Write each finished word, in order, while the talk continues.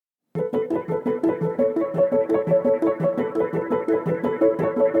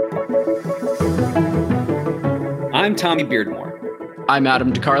I'm Tommy Beardmore. I'm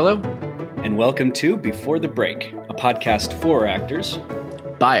Adam DiCarlo. And welcome to Before the Break, a podcast for actors.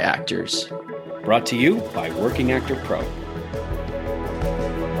 By actors. Brought to you by Working Actor Pro.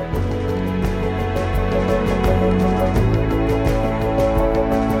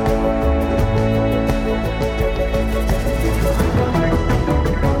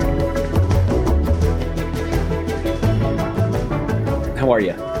 How are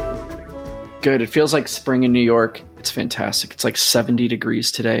you? Good. It feels like spring in New York. It's fantastic. It's like 70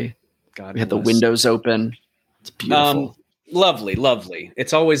 degrees today. God we had the bless. windows open. It's beautiful. Lovely, lovely.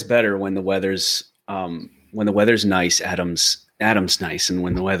 It's always better when the weather's nice. Adam's nice, and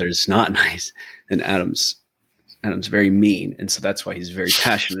when the weather's not nice, then Adam's very mean, and so that's why he's very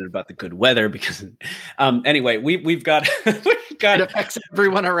passionate about the good weather. Because anyway, we've got it affects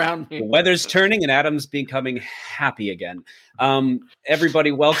everyone around me. The weather's turning, and Adam's becoming happy again.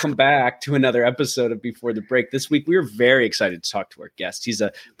 Everybody, welcome back to another episode of Before the Break. This week, we are very excited to talk to our guest. He's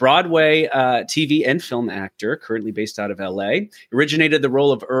a Broadway TV and film actor, currently based out of LA. Originated the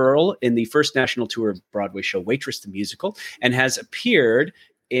role of Earl in the first national tour of Broadway show Waitress the Musical, and has appeared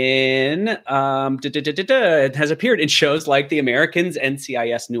in shows like The Americans,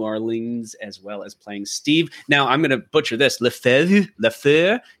 NCIS New Orleans, as well as playing Steve. Now I'm going to butcher this.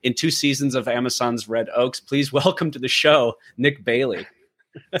 Lefebvre in 2 seasons of Amazon's Red Oaks. Please welcome to the show, Nick Bailey.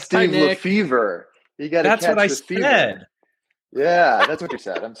 Steve Lefevre. You got to catch what I the said. Fever. Yeah, that's what you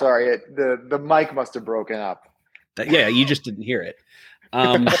said. I'm sorry. The mic must have broken up. Yeah, you just didn't hear it.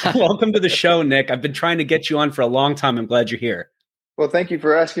 Welcome to the show, Nick. I've been trying to get you on for a long time. I'm glad you're here. Well, thank you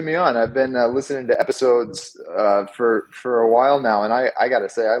for asking me on. I've been listening to episodes for a while now, and I got to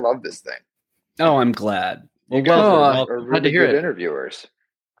say, I love this thing. Oh, I'm glad. You guys are really good interviewers.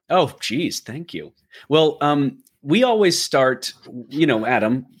 Oh, geez, thank you. Well, we always start,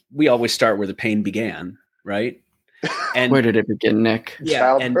 Adam, we always start where the pain began, right? And where did it begin, Nick?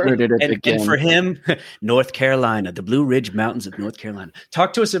 Yeah, where did it begin? And for him, North Carolina, the Blue Ridge Mountains of North Carolina.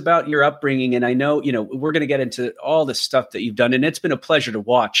 Talk to us about your upbringing. And I know, we're going to get into all the stuff that you've done. And it's been a pleasure to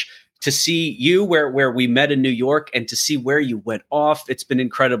watch, to see you where we met in New York and to see where you went off. It's been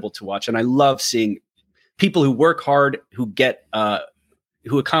incredible to watch. And I love seeing people who work hard, who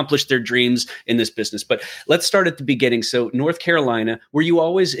accomplish their dreams in this business. But let's start at the beginning. So North Carolina, were you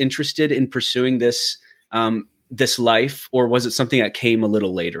always interested in pursuing this life, or was it something that came a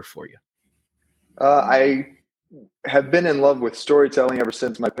little later for you? I have been in love with storytelling ever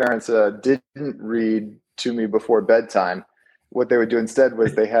since my parents didn't read to me before bedtime. What they would do instead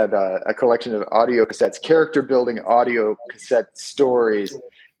was they had a collection of audio cassettes, character building audio cassette stories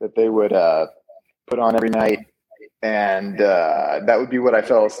that they would put on every night. And that would be what I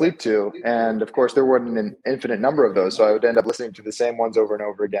fell asleep to. And of course, there wasn't an infinite number of those. So I would end up listening to the same ones over and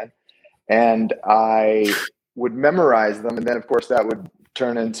over again. And I would memorize them, and then of course that would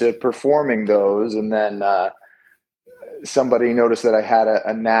turn into performing those, and then somebody noticed that I had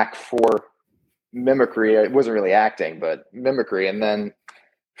a knack for mimicry. It wasn't really acting, but mimicry. And then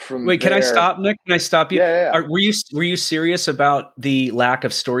can I stop, Nick? Can I stop you? Yeah. Were you serious about the lack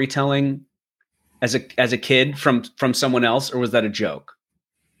of storytelling as a kid from someone else, or was that a joke?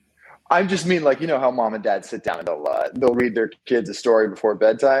 I just mean, like, how mom and dad sit down and they'll read their kids a story before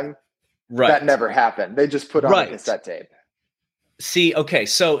bedtime. Right. That never happened. They just put on a cassette tape. See, okay.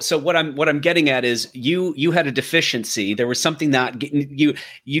 So what I'm getting at is you had a deficiency. There was something that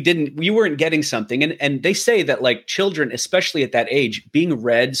you weren't getting something. And they say that, like, children, especially at that age, being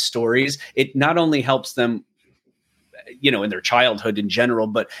read stories, it not only helps them, in their childhood in general,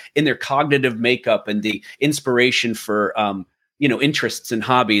 but in their cognitive makeup and the inspiration for, interests and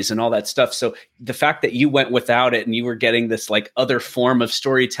hobbies and all that stuff. So the fact that you went without it and you were getting this, like, other form of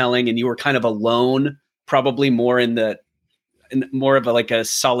storytelling, and you were kind of alone, probably more in more of a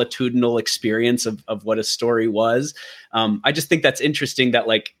solitudinal experience of what a story was. I just think that's interesting that,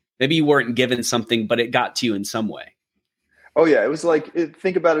 like, maybe you weren't given something, but it got to you in some way. Oh yeah. It was like,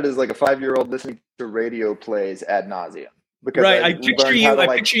 think about it as like a 5-year-old listening to radio plays ad nauseum. Because right, I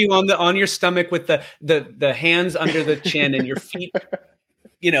picture you on your stomach with the hands under the chin and your feet,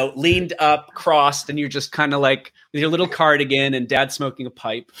 leaned up, crossed, and you're just kind of like with your little cardigan and dad smoking a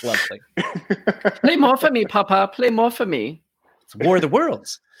pipe. Lovely. Play more for me, Papa. Play more for me. It's War of the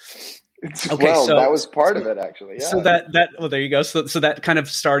Worlds. Okay, well, so that was part of it, actually. Yeah. So there you go. So that kind of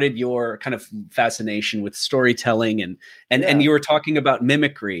started your kind of fascination with storytelling, and you were talking about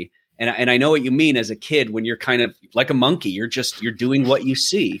mimicry. And I know what you mean as a kid when you're kind of like a monkey. You're doing what you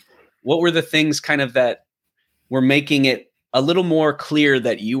see. What were the things kind of that were making it a little more clear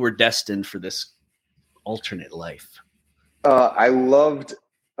that you were destined for this alternate life? I loved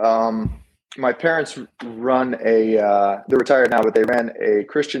my parents run they're retired now, but they ran a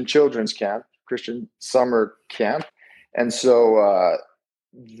Christian children's camp, Christian summer camp. And so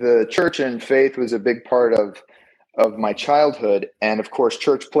the church and faith was a big part of my childhood. And of course,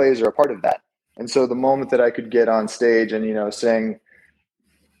 church plays are a part of that. And so the moment that I could get on stage and, sing,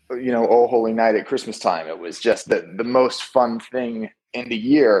 Oh Holy Night at Christmas time, it was just the most fun thing in the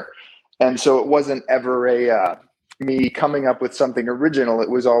year. And so it wasn't ever me coming up with something original. It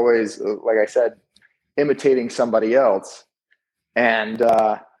was always, like I said, imitating somebody else and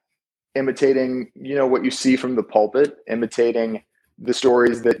imitating, what you see from the pulpit, imitating the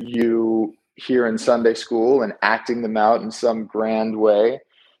stories that you hear in Sunday school and acting them out in some grand way.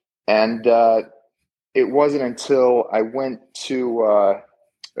 And it wasn't until I went to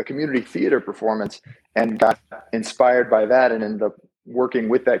a community theater performance and got inspired by that and ended up working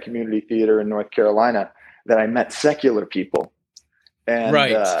with that community theater in North Carolina that I met secular people. And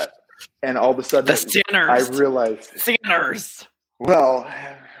and all of a sudden I realized sinners. Well,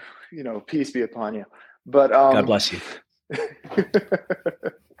 peace be upon you. But God bless you.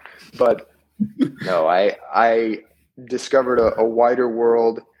 But no, I discovered a wider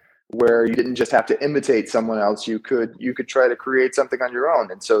world where you didn't just have to imitate someone else. You could try to create something on your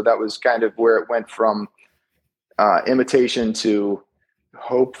own. And so that was kind of where it went from imitation to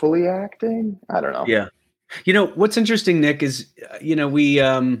hopefully acting. I don't know. Yeah. What's interesting, Nick, is, we,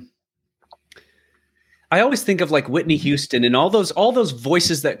 I always think of like Whitney Houston and all those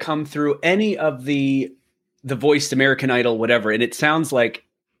voices that come through any of the voiced American Idol, whatever. And it sounds like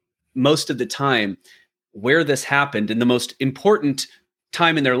most of the time where this happened in the most important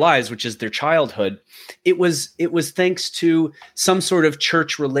time in their lives, which is their childhood, it was thanks to some sort of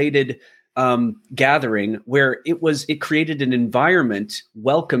church related gathering where it created an environment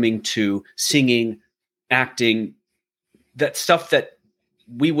welcoming to singing, acting, that stuff that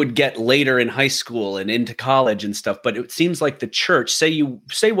we would get later in high school and into college and stuff. But it seems like the church, say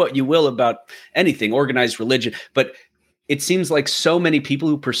what you will about anything, organized religion, but it seems like so many people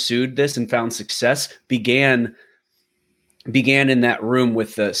who pursued this and found success began in that room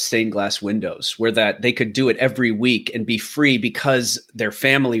with the stained glass windows, where that they could do it every week and be free because their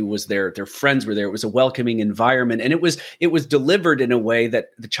family was there, their friends were there. It was a welcoming environment, and it was delivered in a way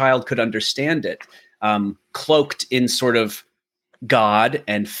that the child could understand it, cloaked in sort of God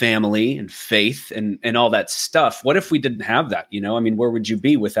and family and faith and all that stuff. What if we didn't have that? Where would you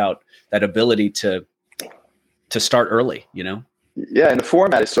be without that ability to start early? Yeah, and the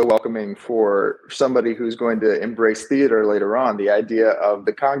format is so welcoming for somebody who's going to embrace theater later on. The idea of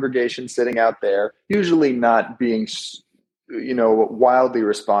the congregation sitting out there, usually not being, wildly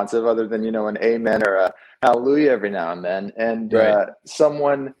responsive, other than, an amen or a hallelujah every now and then, and right.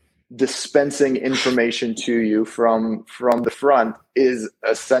 Someone dispensing information to you from the front is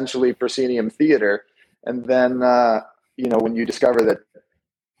essentially proscenium theater. And then, when you discover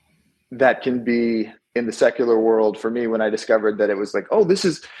that can be in the secular world, for me, when I discovered that it was like, oh, this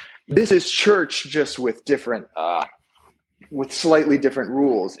is church just with different, with slightly different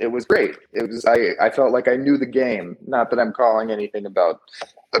rules. It was great. It was, I felt like I knew the game. Not that I'm calling anything about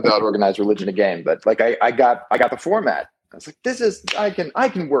organized religion a game, but like I got the format. I was like, I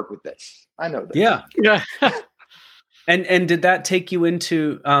can work with this. I know this. Yeah. And did that take you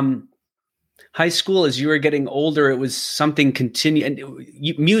into high school as you were getting older? It was something and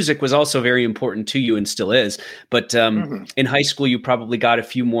music was also very important to you and still is. But in high school, you probably got a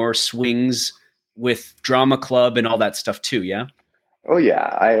few more swings with drama club and all that stuff too. Yeah. Oh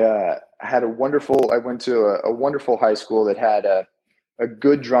yeah. I went to a wonderful high school that had a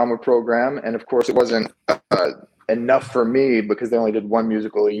good drama program. And of course it wasn't enough for me because they only did one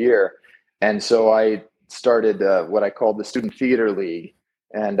musical a year. And so I started what I called the Student Theater League.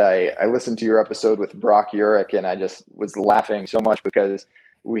 And I listened to your episode with Brock Urich, and I just was laughing so much because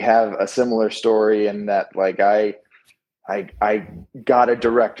we have a similar story in that, like, I got a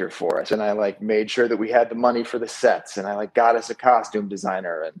director for us, and I like made sure that we had the money for the sets, and I like got us a costume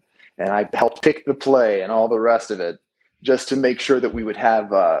designer, and I helped pick the play and all the rest of it, just to make sure that we would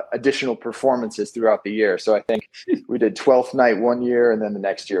have additional performances throughout the year. So I think we did 12th Night one year, and then the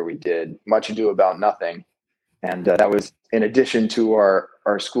next year we did Much Ado About Nothing. And that was in addition to our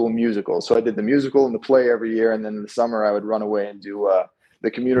school musical. So I did the musical and the play every year. And then in the summer, I would run away and do the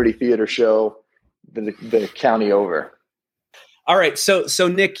community theater show the county over. All right. So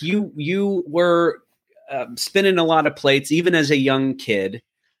Nick, you were spinning a lot of plates, even as a young kid.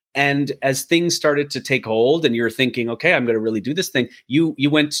 And as things started to take hold and you're thinking, okay, I'm going to really do this thing. You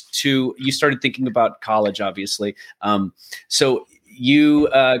started thinking about college, obviously. So you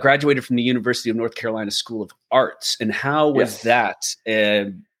graduated from the University of North Carolina School of Arts. And how was that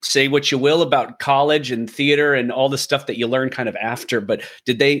say what you will about college and theater and all the stuff that you learn kind of after, but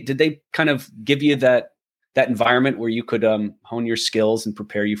did they kind of give you that environment where you could hone your skills and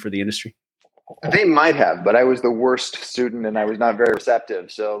prepare you for the industry? They might have, but I was the worst student and I was not very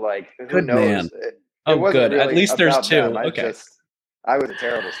receptive. So like, who Good knows? man. It wasn't Good. really At least there's about two. them. Okay. I was a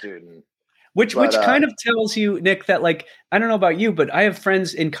terrible student. Which kind of tells you, Nick, that like, I don't know about you, but I have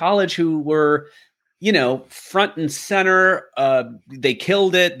friends in college who were, front and center. They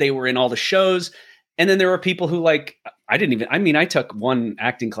killed it. They were in all the shows. And then there were people who like, I took one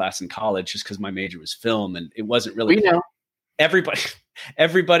acting class in college just because my major was film, and it wasn't really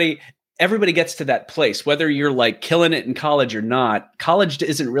everybody gets to that place, whether you're like killing it in college or not. College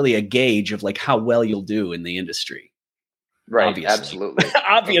isn't really a gauge of like how well you'll do in the industry. Right. Obviously. Absolutely.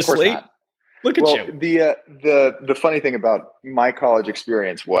 Obviously. Look at you. The funny thing about my college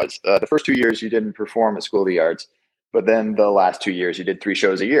experience was the first 2 years you didn't perform at School of the Arts, but then the last 2 years you did 3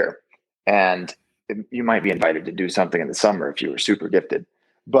 shows a year, and you might be invited to do something in the summer if you were super gifted,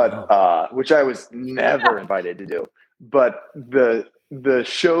 but which I was never invited to do. But the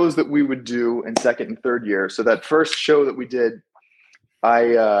shows that we would do in second and third year. So that first show that we did,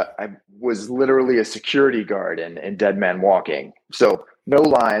 I was literally a security guard in Dead Man Walking. So no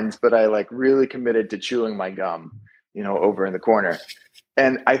lines, but I like really committed to chewing my gum, over in the corner.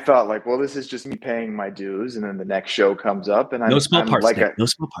 And I thought like, well, this is just me paying my dues. And then the next show comes up and no small parts.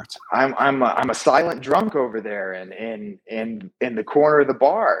 I'm a silent drunk over there and in the corner of the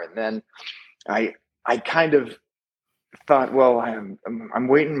bar. And then I kind of thought, well, I'm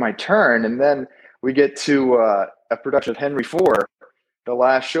waiting my turn. And then we get to a production of Henry IV, the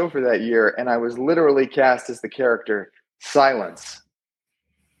last show for that year. And I was literally cast as the character Silence.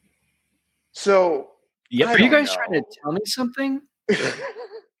 So are you guys trying to tell me something?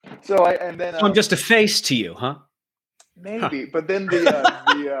 So I'm just a face to you, huh? Maybe, but then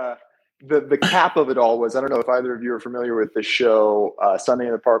the cap of it all was, I don't know if either of you are familiar with the show Sunday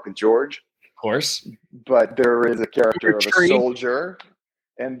in the Park with George. Of course, but there is a character of a soldier,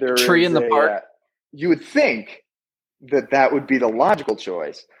 and there is tree in the park. You would think that would be the logical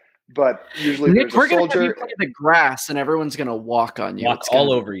choice, but usually Nick, we're going to soldier play the grass, and everyone's going to walk on you. Walk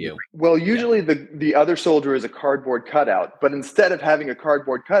all over you. Well, usually the other soldier is a cardboard cutout, but instead of having a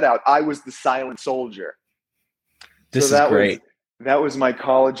cardboard cutout, I was the silent soldier. This is great. That was my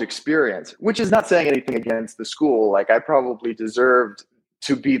college experience, which is not saying anything against the school. Like I probably deserved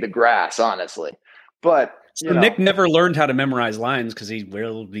to be the grass, honestly. But Nick never learned how to memorize lines because he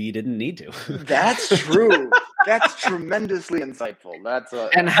didn't need to. That's true. That's tremendously insightful.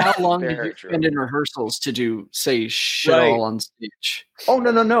 And how long did you spend in rehearsals to say shit all on stage? Oh,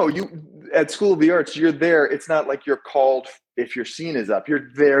 no. You at School of the Arts, you're there. It's not like you're called if your scene is up. You're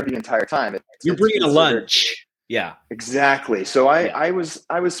there the entire time. You're bringing a lunch. Yeah, exactly. So I was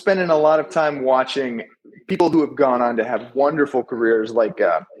spending a lot of time watching people who have gone on to have wonderful careers, like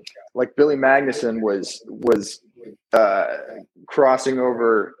Billy Magnuson was crossing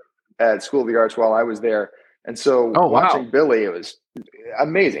over at School of the Arts while I was there, and so watching Billy, it was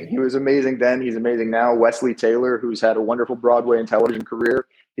amazing. He was amazing then. He's amazing now. Wesley Taylor, who's had a wonderful Broadway and television career,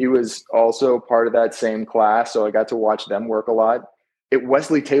 he was also part of that same class, so I got to watch them work a lot.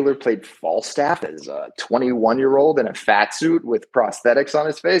 Wesley Taylor played Falstaff as a 21-year-old in a fat suit with prosthetics on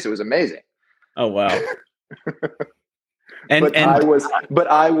his face. It was amazing. Oh, wow. But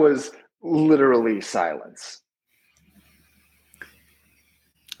I was literally silence.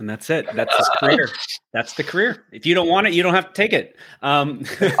 And that's it. That's his career. That's the career. If you don't want it, you don't have to take it.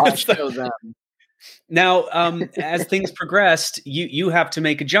 I'll show them. Now, as things progressed, you have to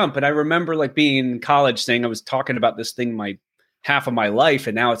make a jump. And I remember like being in college saying I was talking about this thing half of my life,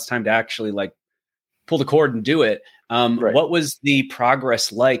 and now it's time to actually like pull the cord and do it. Right. What was the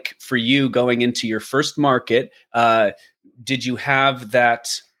progress like for you going into your first market? Did you have that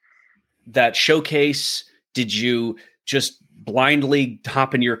showcase? Did you just blindly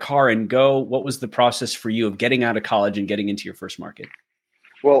hop in your car and go? What was the process for you of getting out of college and getting into your first market?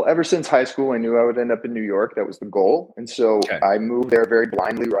 Well, ever since high school, I knew I would end up in New York. That was the goal. And so I moved there very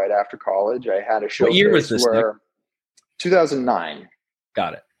blindly right after college. I had a showcase. What year was this, Nick? 2009.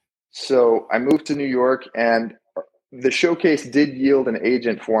 Got it. So I moved to New York, and the showcase did yield an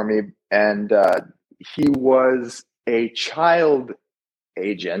agent for me. And he was a child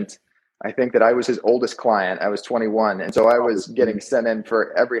agent. I think that I was his oldest client. I was 21. And so I was getting sent in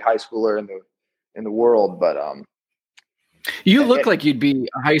for every high schooler in the world. But you look like you'd be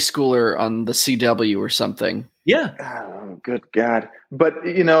a high schooler on the CW or something. Yeah. Oh, good God. But,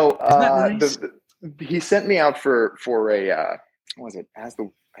 nice? He sent me out for a, what was it?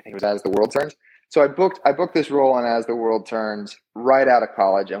 I think it was As the World Turns. So I booked this role on As the World Turns right out of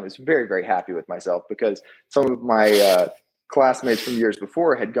college, and was very, very happy with myself because some of my classmates from years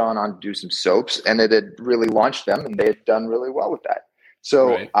before had gone on to do some soaps, and it had really launched them, and they had done really well with that.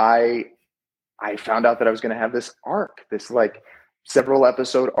 So Right. I found out that I was going to have this arc, this like several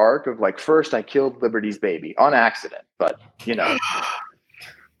episode arc of like, first I killed Liberty's baby on accident, but you know.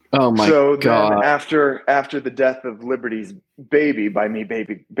 Oh my So God. then after the death of Liberty's baby by me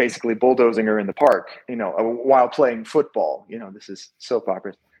basically bulldozing her in the park, you know, while playing football, you know, this is soap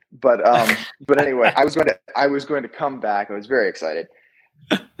operas. But anyway, I was going to come back. I was very excited.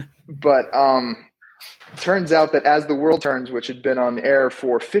 But turns out that As the World Turns, which had been on the air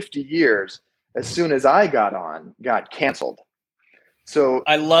for 50 years, as soon as I got canceled. So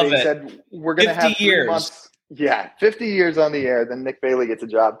I love they it. said we're going to 50 have 3 years. months. Yeah, 50 years on the air. Then Nick Bailey gets a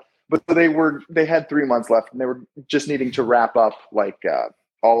job, but they had 3 months left, and they were just needing to wrap up like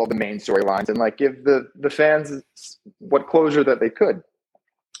all of the main storylines and like give the fans what closure that they could.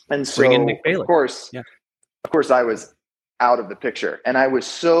 And so, Bring in Nick Bailey. of course, I was out of the picture, and I was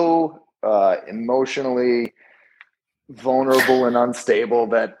so emotionally vulnerable and unstable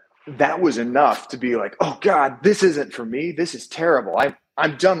that was enough to be like, oh God, this isn't for me. This is terrible.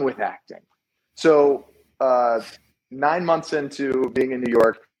 I'm done with acting. So 9 months into being in New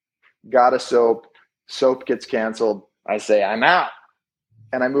York, got a soap gets canceled. I say, I'm out.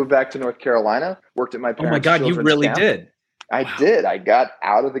 And I moved back to North Carolina, worked at my parents' Oh my God, you children's really camp. did. I did. I got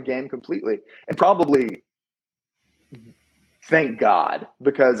out of the game completely. And probably, thank God,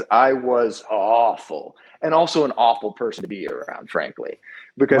 because I was awful and also an awful person to be around, frankly,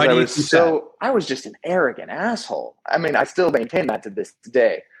 because Why do I you was think that? I was just an arrogant asshole. I mean, I still maintain that to this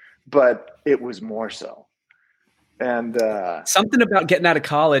day, but it was more so. And Something about getting out of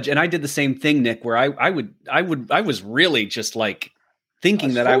college, and I did the same thing, Nick, where I was really just like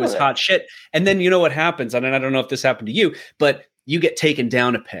thinking that I was hot shit. And then you know what happens, and I don't know if this happened to you, but you get taken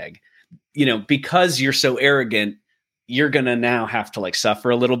down a peg. You know, because you're so arrogant, you're gonna now have to like suffer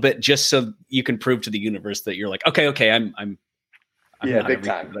a little bit just so you can prove to the universe that you're like, okay, I'm yeah, not big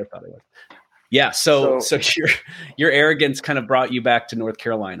time. I thought I was. Yeah, so your arrogance kind of brought you back to North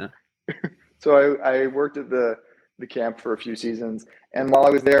Carolina. So I worked at the camp for a few seasons, and while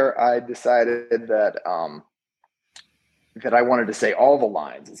I was there, I decided that that I wanted to say all the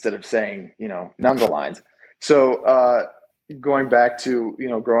lines instead of saying, you know, none of the lines. So going back to, you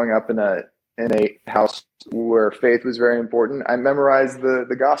know, growing up in a house where faith was very important, I memorized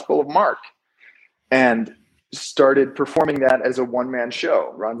the Gospel of Mark and started performing that as a one-man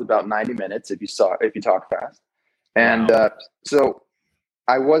show. Runs about 90 minutes if you talk fast. And Wow. So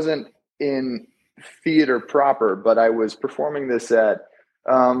I wasn't in theater proper, but I was performing this at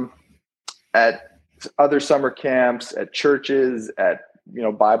other summer camps, at churches, at, you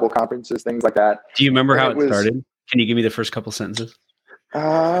know, Bible conferences, things like that. Do you remember And how it started? Can you give me the first couple sentences? Could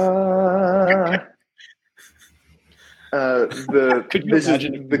you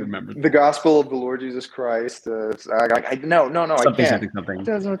imagine if you remembered? The gospel of the Lord Jesus Christ. No, Something, I can't.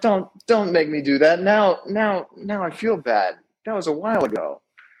 something. Don't make me do that. Now I feel bad. That was a while ago.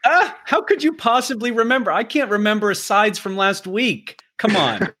 How could you possibly remember? I can't remember asides from last week. Come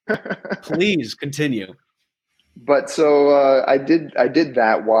on, please continue. But so I did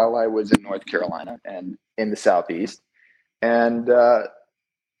that while I was in North Carolina and in the Southeast, and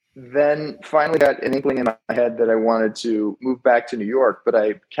then finally got an inkling in my head that I wanted to move back to New York. But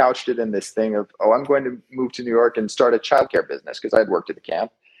I couched it in this thing of, I'm going to move to New York and start a childcare business because I had worked at the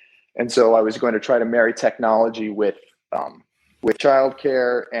camp, and so I was going to try to marry technology with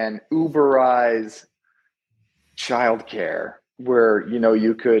childcare and Uberize childcare, where, you know,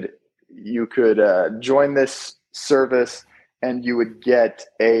 you could join this service and you would get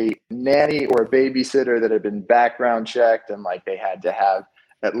a nanny or a babysitter that had been background checked, and like they had to have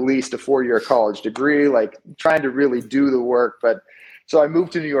at least a 4-year college degree, like trying to really do the work. But so I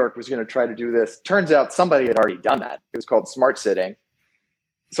moved to New York, was going to try to do this. Turns out somebody had already done that. It was called Smart Sitting.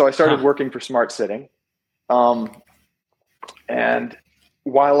 So I started working for Smart Sitting. And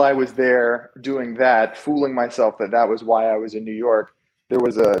while I was there doing that, fooling myself that was why I was in New York, there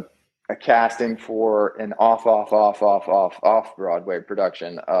was a casting for an off Broadway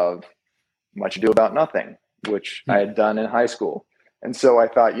production of Much Ado About Nothing, which I had done in high school. And so I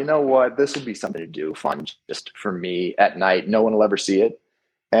thought, you know what, this will be something to do, fun, just for me at night. No one will ever see it.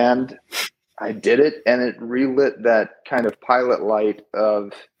 And I did it, and it relit that kind of pilot light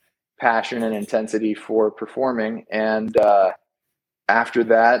of passion and intensity for performing. And after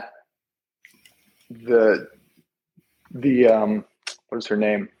that, the what is her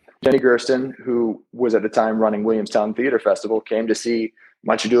name? Jenny Gersten, who was at the time running Williamstown Theater Festival, came to see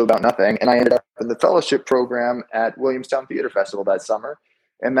Much Ado About Nothing. And I ended up in the fellowship program at Williamstown Theater Festival that summer.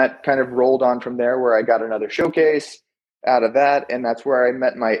 And that kind of rolled on from there, where I got another showcase out of that. And that's where I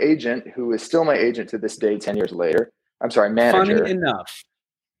met my agent, who is still my agent to this day, 10 years later. I'm sorry, manager. Funny enough.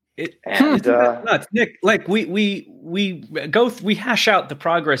 And nuts. Nick, like we hash out the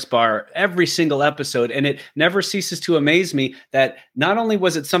progress bar every single episode, and it never ceases to amaze me that not only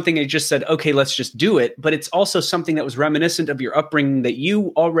was it something I just said, okay, let's just do it, but it's also something that was reminiscent of your upbringing that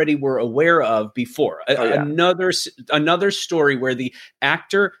you already were aware of before. Another story where the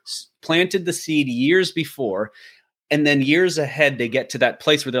actor planted the seed years before, and then years ahead they get to that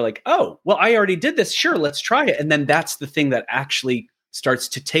place where they're like, oh, well, I already did this. Sure, let's try it. And then that's the thing that actually starts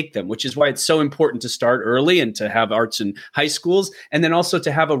to take them, which is why it's so important to start early and to have arts in high schools. And then also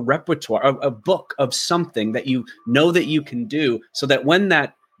to have a repertoire, a book of something that you know that you can do, so that when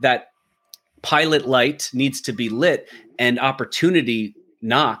that pilot light needs to be lit and opportunity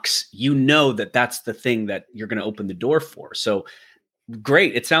knocks, you know that that's the thing that you're going to open the door for. So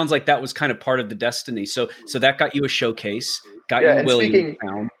great. It sounds like that was kind of part of the destiny. So that got you a showcase, got you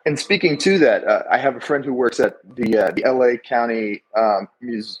Williamstown. And speaking to that, I have a friend who works at the LA County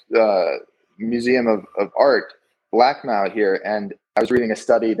Museum of Art, Blackmount here, and I was reading a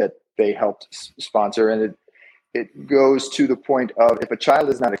study that they helped sponsor, and it goes to the point of, if a child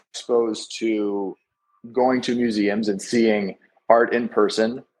is not exposed to going to museums and seeing art in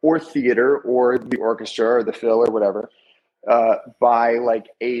person, or theater, or the orchestra, or the Phil, or whatever, by like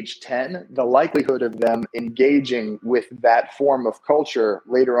age 10, the likelihood of them engaging with that form of culture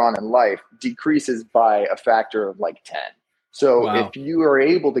later on in life decreases by a factor of like 10. So if you are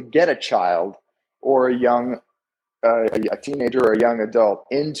able to get a child or a young, a teenager or a young adult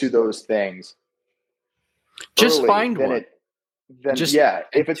into those things, just early, find then one.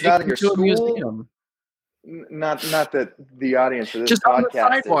 If it's not in your school, not that the audience for this just podcast on the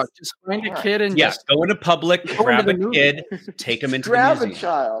sidewalk, is, just find a kid and just go into public, grab a kid, take them into grab the museum. a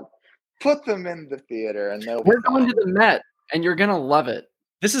child, put them in the theater, and we're going to the Met, and you're gonna love it.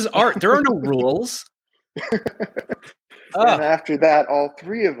 This is art. There are no rules. And after that, all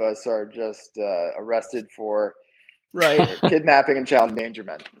three of us are just arrested for kidnapping and child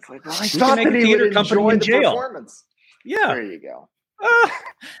endangerment. It's like, well, I thought that he would enjoy the performance. Yeah, there you go.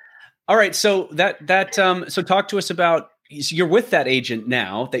 All right, so so talk to us about. So you're with that agent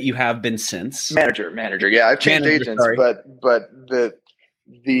now that you have been since manager. Yeah, I've changed agents, but the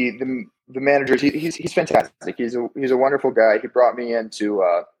manager, he's fantastic. He's a wonderful guy. He brought me into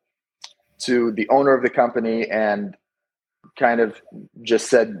to the owner of the company and kind of just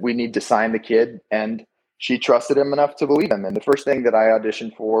said, we need to sign the kid, and she trusted him enough to believe him. And the first thing that I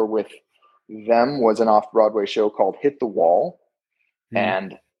auditioned for with them was an off-Broadway show called Hit the Wall,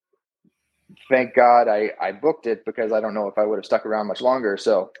 and thank God I booked it, because I don't know if I would have stuck around much longer.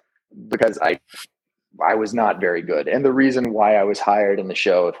 So, because I was not very good. And the reason why I was hired in the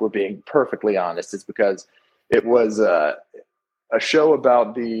show, if we're being perfectly honest, is because it was a show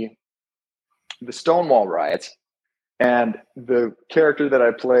about the Stonewall riots. And the character that I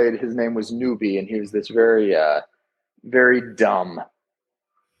played, his name was Newbie, and he was this very, very dumb,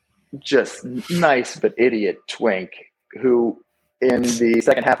 just nice but idiot twink who, in the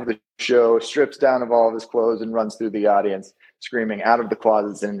second half of the show, strips down of all of his clothes and runs through the audience, screaming out of the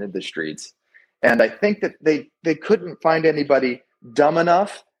closets and into the streets. And I think that they couldn't find anybody dumb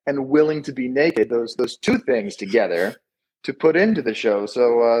enough and willing to be naked, those two things together, to put into the show.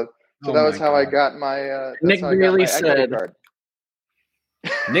 So that was how I got my Nick Bailey said.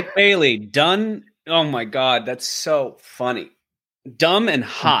 Nick Bailey, done. Oh my God, that's so funny. Dumb and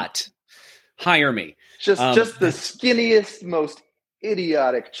hot. Hire me. Just the skinniest, most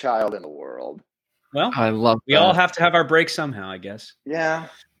idiotic child in the world. Well, I love we all have to have our break somehow, I guess. Yeah.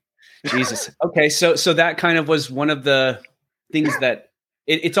 Jesus. Okay, so that kind of was one of the things that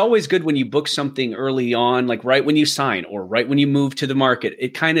it's always good when you book something early on, like right when you sign or right when you move to the market.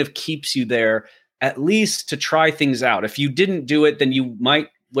 It kind of keeps you there at least to try things out. If you didn't do it, then you might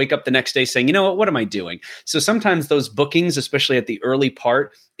wake up the next day saying, you know what am I doing? So sometimes those bookings, especially at the early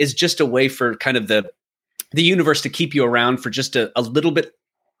part, is just a way for kind of the universe to keep you around for just a little bit,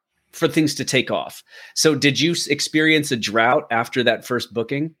 for things to take off. So did you experience a drought after that first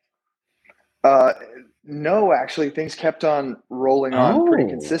booking? No, actually, things kept on rolling on pretty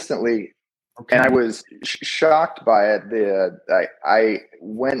consistently. Okay. And I was shocked by it. I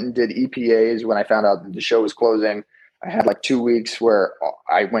went and did EPAs when I found out that the show was closing. I had like 2 weeks where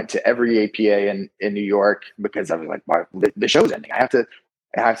I went to every APA in New York, because I was like, wow, the show's ending. I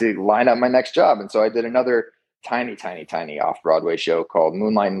have to line up my next job. And so I did another tiny off-Broadway show called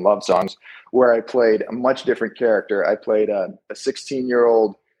Moonlight and Love Songs, where I played a much different character. I played a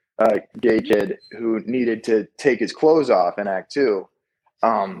 16-year-old gay kid who needed to take his clothes off in Act Two,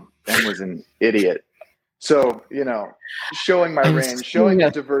 and was an idiot. So, showing my range, showing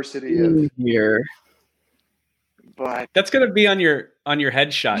the diversity of here. But that's gonna be on your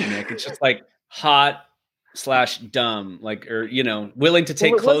headshot, Nick. It's just like hot/dumb, like, or willing to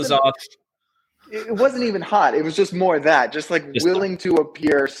take clothes off. It wasn't even hot. It was just more that, just like willing to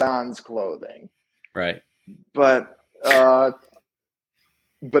appear sans clothing. Right. But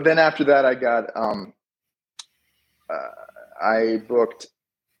then after that, I got I booked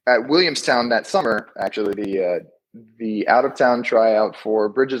at Williamstown that summer. Actually, the out of town tryout for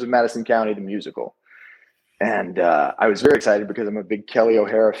Bridges of Madison County, the musical. And I was very excited because I'm a big Kelly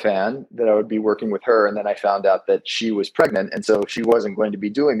O'Hara fan, that I would be working with her. And then I found out that she was pregnant. And so she wasn't going to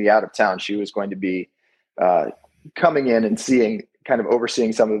be doing the out of town. She was going to be coming in and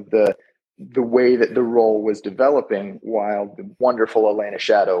overseeing some of the way that the role was developing, while the wonderful Elena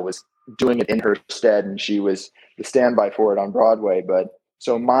Shadow was doing it in her stead. And she was the standby for it on Broadway. But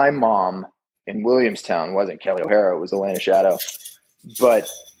so my mom in Williamstown wasn't Kelly O'Hara, it was Elena Shadow. But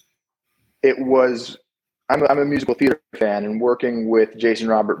it was... I'm a musical theater fan, and working with Jason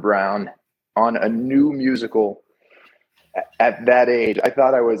Robert Brown on a new musical at that age, I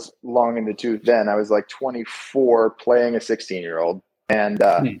thought I was long in the tooth then. I was like 24 playing a 16-year-old, and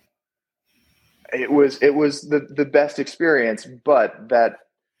it was the best experience, but that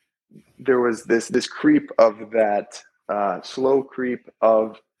there was this creep of that slow creep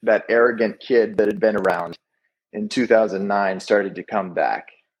of that arrogant kid that had been around in 2009 started to come back.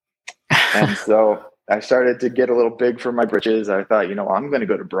 And so I started to get a little big for my britches. I thought, I'm going to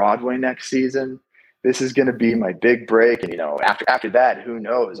go to Broadway next season. This is going to be my big break. And, after that, who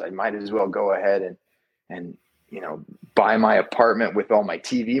knows? I might as well go ahead and buy my apartment with all my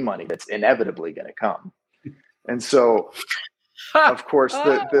TV money that's inevitably going to come. And so, of course,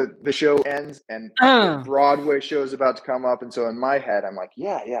 the show ends and the Broadway show is about to come up. And so in my head, I'm like,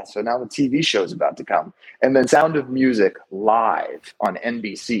 yeah. So now the TV show is about to come. And then Sound of Music live on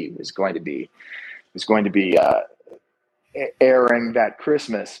NBC was going to be airing that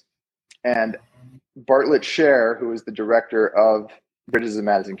Christmas. And Bartlett Sher, who is the director of Bridges of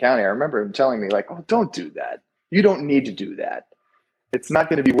Madison County, I remember him telling me, like, oh, don't do that. You don't need to do that. It's not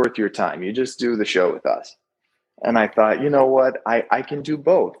going to be worth your time. You just do the show with us. And I thought, you know what? I can do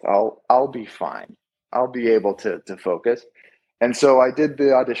both. I'll be fine. I'll be able to focus. And so I did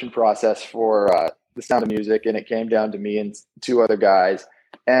the audition process for The Sound of Music, and it came down to me and two other guys.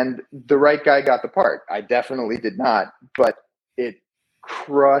 And the right guy got the part. I definitely did not, but it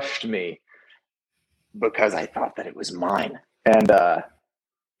crushed me because I thought that it was mine. And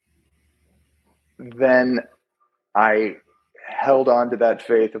then I held on to that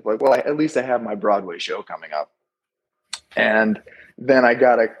faith of like, well, at least I have my Broadway show coming up. And then I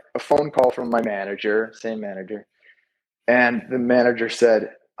got a phone call from my manager, same manager. And the manager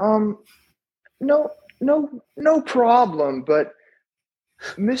said, no problem, but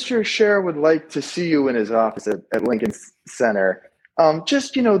Mr. Sher would like to see you in his office at Lincoln Center.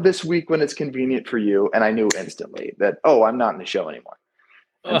 Just, this week when it's convenient for you. And I knew instantly that, I'm not in the show anymore.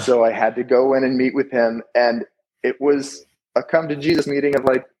 And so I had to go in and meet with him. And it was a come to Jesus meeting of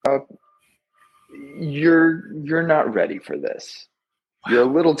like, you're not ready for this. Wow. You're a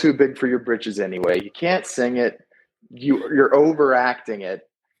little too big for your britches anyway. You can't sing it. You're overacting it.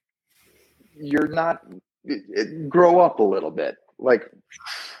 You're not, grow up a little bit. Like,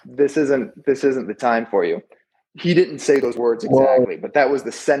 this isn't the time for you. He didn't say those words exactly, but that was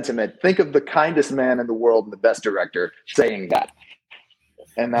the sentiment. Think of the kindest man in the world and the best director saying that.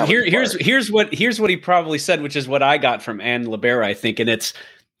 And that here's what he probably said, which is what I got from Anne Libera, I think, and it's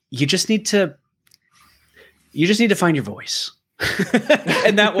you just need to find your voice.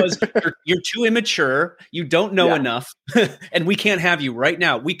 And that was you're too immature, you don't know enough, and we can't have you right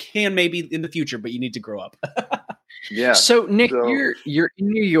now. We can maybe in the future, but you need to grow up. Yeah. So Nick, you're in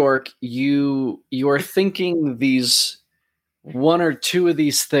New York. You are thinking these one or two of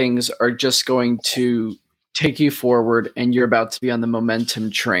these things are just going to take you forward, and you're about to be on the momentum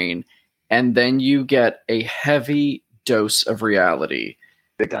train, and then you get a heavy dose of reality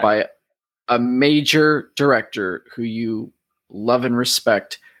by a major director who you love and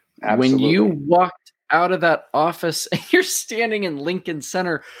respect. Absolutely. When you walked out of that office and you're standing in Lincoln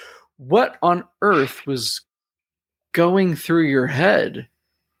Center, what on earth was going through your head?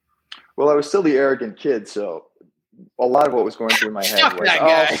 Well, I was still the arrogant kid, so a lot of what was going through my head was,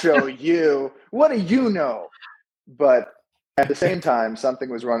 I'll show you. What do you know? But at the same time, something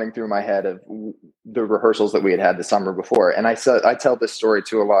was running through my head of the rehearsals that we had the summer before. And I tell this story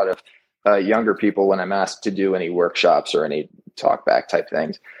to a lot of younger people when I'm asked to do any workshops or any talk back type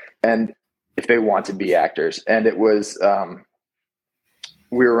things. And if they want to be actors. And it was,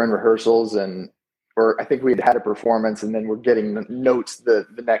 we were in rehearsals or I think we'd had a performance, and then we're getting notes the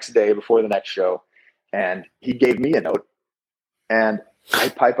next day before the next show. And he gave me a note, and I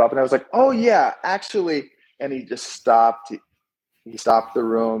pipe up and I was like, oh yeah, actually. And he just stopped. He stopped the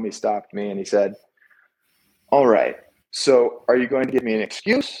room. He stopped me and he said, all right, so are you going to give me an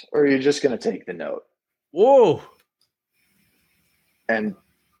excuse or are you just going to take the note? Whoa. And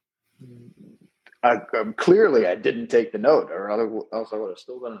clearly I didn't take the note, or else I would have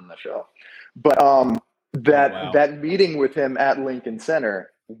still been in the show. But that meeting with him at Lincoln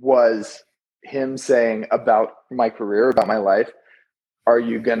Center was him saying about my career, about my life, are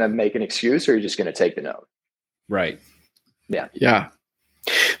you going to make an excuse or are you just going to take the note? Right. Yeah. Yeah.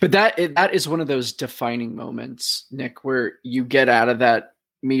 But that is one of those defining moments, Nick, where you get out of that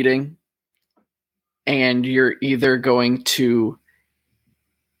meeting and you're either going to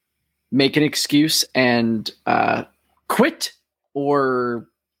make an excuse and quit, or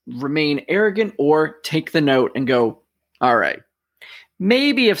remain arrogant, or take the note and go, all right,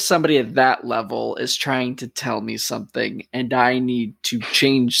 maybe if somebody at that level is trying to tell me something and I need to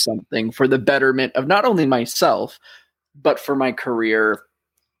change something for the betterment of not only myself, but for my career,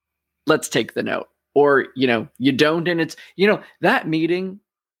 let's take the note. Or, you don't. And it's, that meeting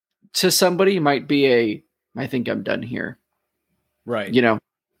to somebody might be I think I'm done here. Right.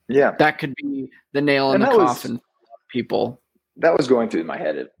 Yeah. That could be the nail in the coffin for people. That was going through my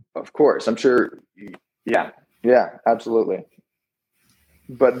head, of course. I'm sure. Yeah. Yeah, absolutely.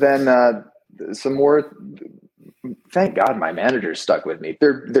 But then some more, thank God my managers stuck with me.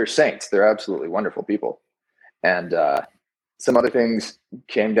 They're saints. They're absolutely wonderful people. And some other things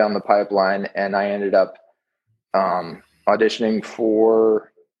came down the pipeline, and I ended up auditioning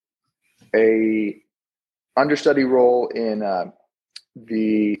for a understudy role in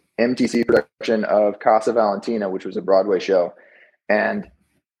the MTC production of Casa Valentina, which was a Broadway show. And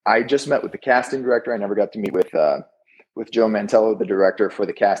I just met with the casting director. I never got to meet with Joe Mantello, the director, for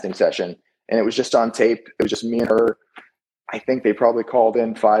the casting session. And it was just on tape. It was just me and her. I think they probably called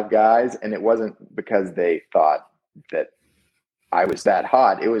in 5 guys, and it wasn't because they thought that I was that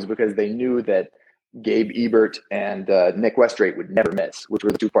hot. It was because they knew that Gabe Ebert and Nick Westrate would never miss, which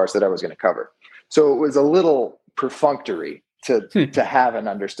were the 2 parts that I was going to cover. So it was a little perfunctory to have an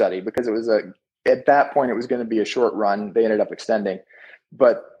understudy, because it was at that point, it was going to be a short run. They ended up extending,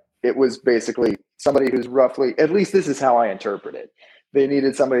 but it was basically somebody who's roughly, at least this is how I interpret it. They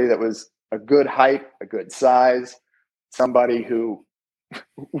needed somebody that was a good height, a good size, somebody who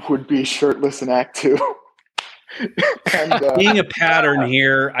would be shirtless in act 2. And, being a pattern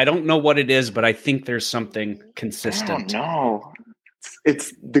here, I don't know what it is, but I think there's something consistent. No,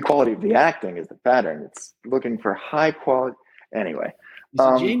 it's the quality of the acting is the pattern. It's looking for high quality. Anyway,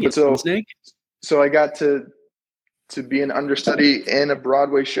 genius, Snake. So I got to be an understudy in a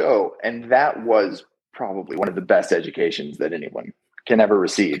Broadway show, and that was probably one of the best educations that anyone can ever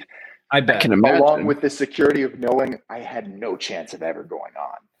receive. I bet. I can imagine. Along with the security of knowing I had no chance of ever going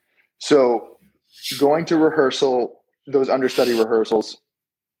on. So going to rehearsal, those understudy rehearsals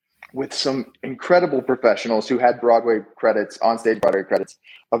with some incredible professionals who had Broadway credits, onstage Broadway credits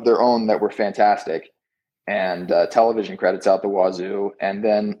of their own that were fantastic, and television credits out the wazoo. And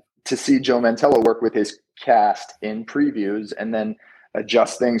then to see Joe Mantello work with his cast in previews and then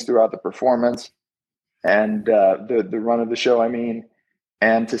adjust things throughout the performance and the run of the show,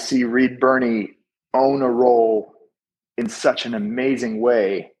 and to see Reed Birney own a role in such an amazing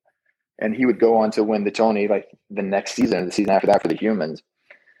way. And he would go on to win the Tony like the next season, the season after that, for The Humans.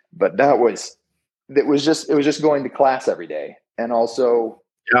 But it was just going to class every day. And also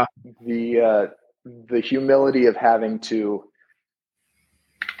the humility of having to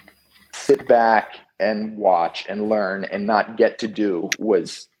sit back and watch and learn and not get to do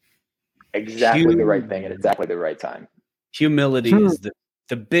was exactly the right thing at exactly the right time. Humility is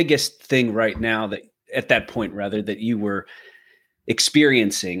the biggest thing right now, that at that point, rather, that you were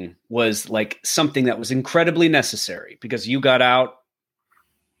experiencing, was like something that was incredibly necessary, because you got out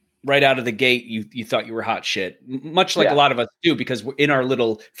right out of the gate. You thought you were hot shit, much like a lot of us do, because in our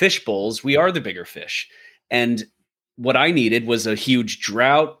little fish bowls, we are the bigger fish. And what I needed was a huge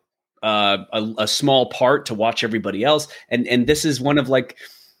drought, a small part to watch everybody else. And this is one of, like,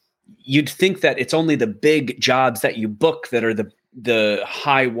 you'd think that it's only the big jobs that you book that are the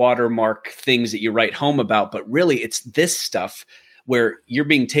high watermark things that you write home about. But really, it's this stuff where you're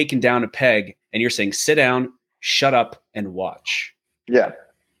being taken down a peg and you're saying, sit down, shut up and watch. Yeah.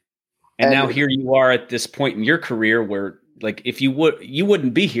 And now here you are at this point in your career where, like, if you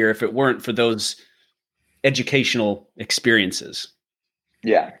wouldn't be here if it weren't for those educational experiences.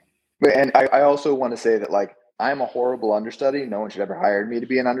 Yeah. And I also want to say that, like, I'm a horrible understudy. No one should ever hire me to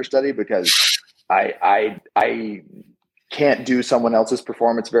be an understudy because I can't do someone else's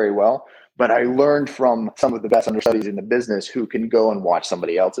performance very well. But I learned from some of the best understudies in the business who can go and watch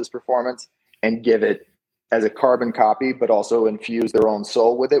somebody else's performance and give it as a carbon copy, but also infuse their own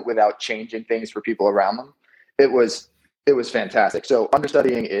soul with it without changing things for people around them. It was fantastic. So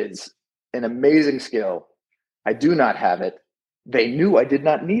understudying is an amazing skill. I do not have it. They knew I did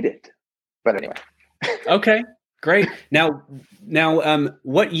not need it. But anyway. Okay, great. Now,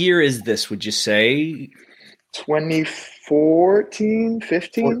 what year is this, would you say? 2014,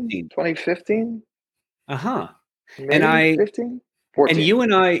 15, 2015. Uh-huh. Maybe and 15? 14. And you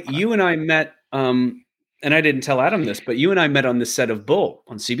and I met, and I didn't tell Adam this, but you and I met on the set of Bull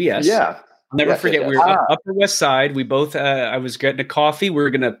on CBS. Yeah. I'll never forget. Yes. We were up Upper West Side. We both, I was getting a coffee. We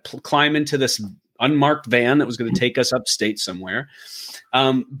were going to climb into this unmarked van that was going to take us upstate somewhere.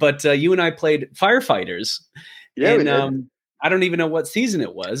 But you and I played firefighters. Yeah, and, we did. I don't even know what season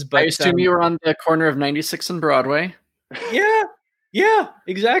it was, but I assume you were on the corner of 96 and Broadway. Yeah,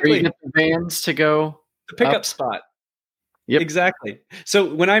 exactly. Where you get the vans to go. The pickup up. spot. Yep. Exactly.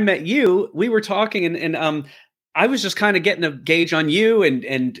 So when I met you, we were talking and I was just kind of getting a gauge on you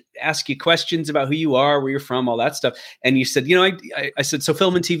and ask you questions about who you are, where you're from, all that stuff. And you said, I said, so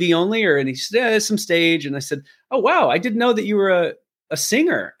film and TV only? And he said, yeah, some stage. And I said, oh, wow, I didn't know that you were a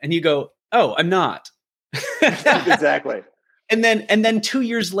singer. And you go, oh, I'm not. Exactly. And then 2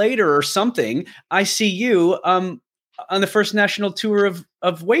 years later or something, I see you on the first national tour of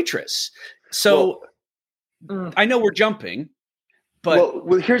Waitress. So I know we're jumping, but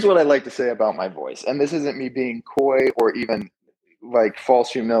well, here's what I like to say about my voice, and this isn't me being coy or even like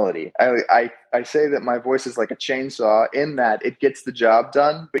false humility. I say that my voice is like a chainsaw in that it gets the job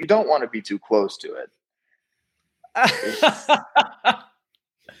done, but you don't want to be too close to it.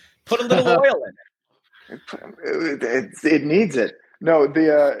 Put a little oil in it. It needs it. No,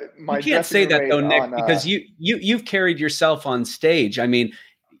 my you can't say that though, Nick, because you've carried yourself on stage. I mean,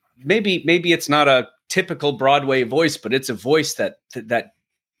 maybe it's not a typical Broadway voice, but it's a voice that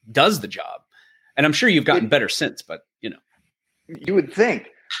does the job. And I'm sure you've gotten better since, but you would think.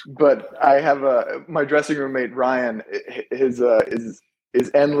 But I have my dressing room mate Ryan is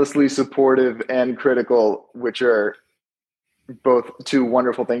endlessly supportive and critical, which are both two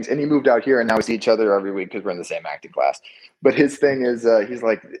wonderful things. And he moved out here, and now we see each other every week because we're in the same acting class. But his thing is, he's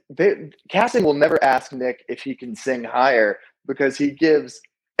like, casting will never ask Nick if he can sing higher because he gives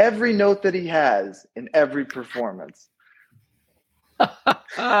every note that he has in every performance. It's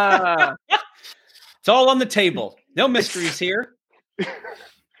all on the table. No mysteries here.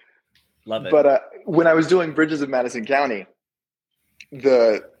 Love it. But when I was doing Bridges of Madison County,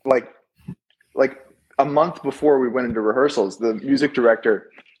 like a month before we went into rehearsals, the music director,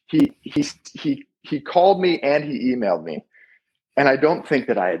 he called me and he emailed me. And I don't think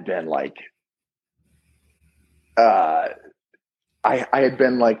that I had been like, I had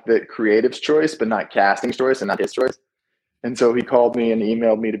been like the creative's choice, but not casting's choice and not his choice. And so he called me and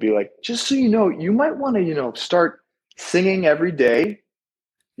emailed me to be like, just so you know, you might want to, start singing every day.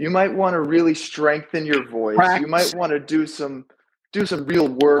 You might want to really strengthen your voice. Practice. You might want to do some real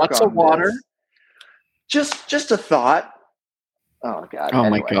work. Lots on of water. this. Just a thought. Oh God. Oh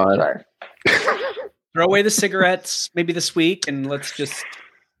anyway, my God. Sorry. Throw away the cigarettes maybe this week and let's just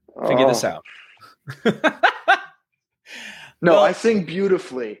figure this out. No, I sing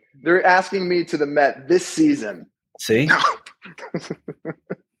beautifully. They're asking me to the Met this season. See?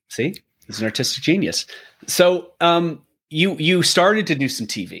 See? He's an artistic genius. So you started to do some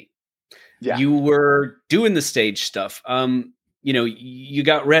TV. Yeah. You were doing the stage stuff. You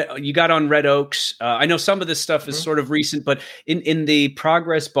got on Red Oaks. I know some of this stuff is sort of recent, but in the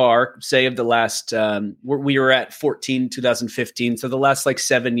progress bar, say of the last, we were at 2015. So the last like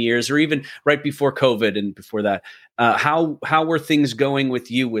 7 years, or even right before COVID and before that, how were things going with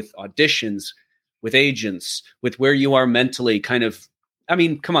you with auditions, with agents, with where you are mentally kind of, I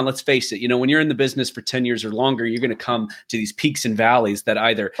mean, come on, let's face it. When you're in the business for 10 years or longer, you're going to come to these peaks and valleys that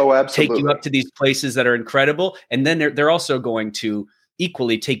either take you up to these places that are incredible. And then they're also going to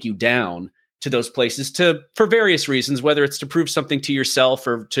equally take you down to those places for various reasons, whether it's to prove something to yourself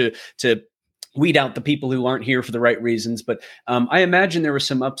or to weed out the people who aren't here for the right reasons. But I imagine there were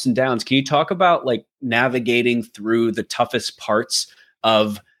some ups and downs. Can you talk about like navigating through the toughest parts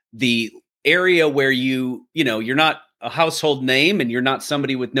of the area where you're not a household name and you're not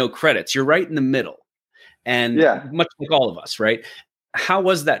somebody with no credits. You're right in the middle. and Yeah. much like all of us, right? How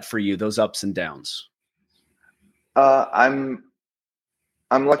was that for you, those ups and downs? I'm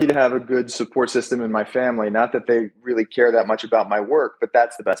lucky to have a good support system in my family. Not that they really care that much about my work, but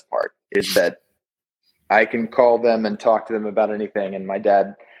that's the best part, is that I can call them and talk to them about anything. And my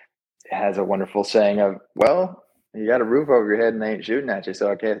dad has a wonderful saying of, well, you got a roof over your head and they ain't shooting at you,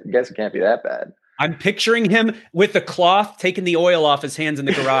 so I guess it can't be that bad. I'm picturing him with the cloth, taking the oil off his hands in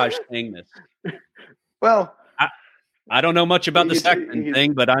the garage, saying this. Well, I don't know much about the saccharin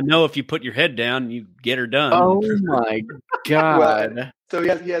thing, but I know if you put your head down, you get her done. Oh my God. Well, so he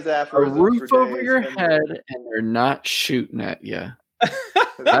has a aphorisms roof over days, your head and they're not shooting at you.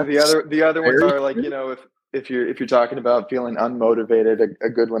 The other ones are like, if you're talking about feeling unmotivated, a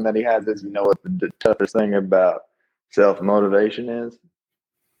good one that he has is, what the toughest thing about self-motivation is?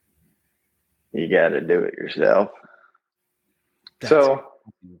 You got to do it yourself. That's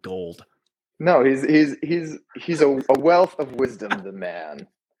gold. No, he's a wealth of wisdom, the man.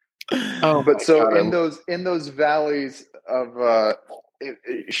 Oh, but so God. in those valleys of,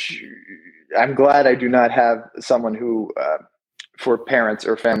 I'm glad I do not have someone who, for parents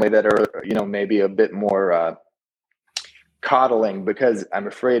or family that are, maybe a bit more coddling, because I'm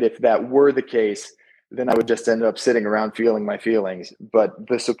afraid if that were the case, then I would just end up sitting around feeling my feelings. But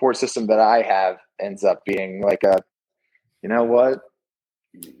the support system that I have ends up being like you know what,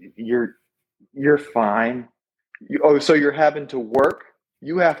 you're fine. So you're having to work.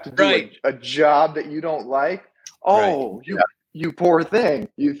 You have to do a job that you don't like. Oh, you poor thing.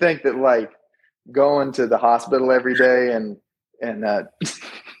 You think that like going to the hospital every day and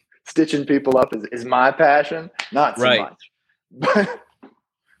stitching people up is my passion? Not so much.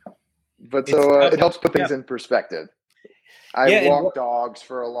 But so it helps put things in perspective. I walked dogs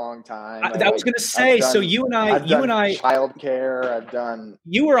for a long time. I was going to say, so you and I, childcare. I've done.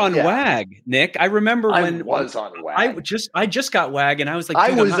 You were on WAG, Nick. I remember when I was on WAG. I just got WAG, and I was like, I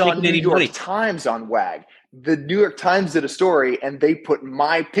was on New York Times on WAG. The New York Times did a story, and they put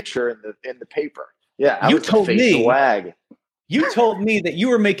my picture in the paper. Yeah, I was the face of WAG. You told me that you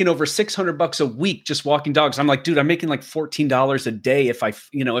were making over $600 a week just walking dogs. I'm like, dude, I'm making like $14 a day if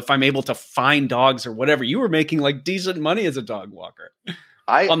I'm able to find dogs or whatever. You were making like decent money as a dog walker.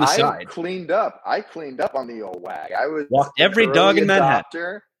 On the side. I cleaned up on the old WAG. I walked every dog in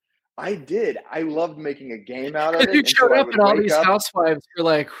Manhattan. I did. I loved making a game out of it. You showed up and all these housewives were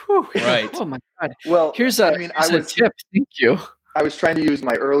like, whew, right. Oh my God. Well, here's a tip. Thank you. I was trying to use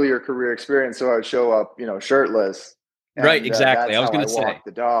my earlier career experience, so I would show up, shirtless. Right, exactly. I was going to say. Walk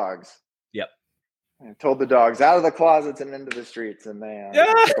the dogs. Yep. I told the dogs out of the closets and into the streets, and they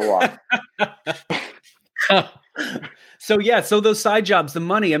took a walk. So those side jobs, the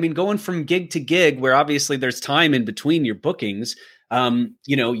money. I mean, going from gig to gig, where obviously there's time in between your bookings.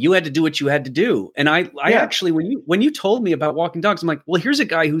 You had to do what you had to do, and I actually, when you told me about walking dogs, I'm like, well, here's a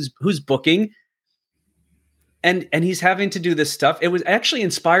guy who's booking. And he's having to do this stuff. It was actually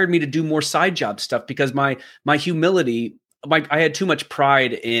inspired me to do more side job stuff because my humility, I had too much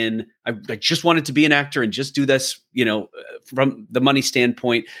pride in, I just wanted to be an actor and just do this, from the money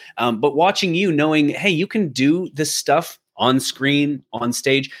standpoint. But watching you, knowing, hey, you can do this stuff on screen, on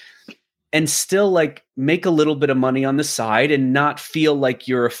stage, and still like make a little bit of money on the side and not feel like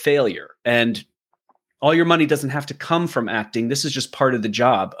you're a failure. And all your money doesn't have to come from acting. This is just part of the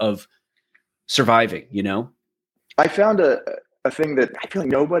job of surviving, I found a thing that I feel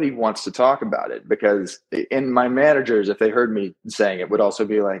like nobody wants to talk about it, because in my managers, if they heard me saying it, would also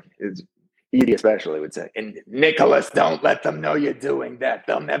be like, Edie especially would say, and Nicholas, don't let them know you're doing that.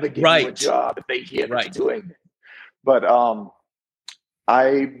 They'll never give you a job if they hear that you're doing it. But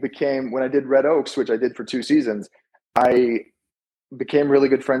I became, when I did Red Oaks, which I did for 2 seasons, I became really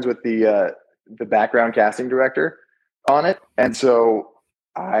good friends with the background casting director on it. And so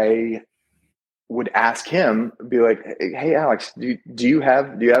I would ask him, be like, hey, Alex, do you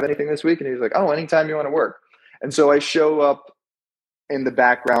have anything this week? And he's like, oh, anytime you want to work. And so I show up in the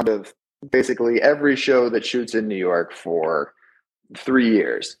background of basically every show that shoots in New York for 3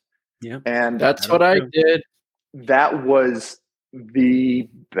 years. Yeah. And that's what I did. That was the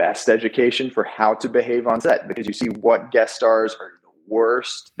best education for how to behave on set, because you see what guest stars are the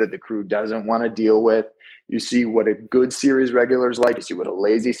worst that the crew doesn't want to deal with. You see what a good series regular is like. You see what a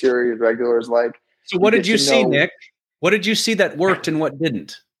lazy series regular is like. So what did you see, Nick? What did you see that worked and what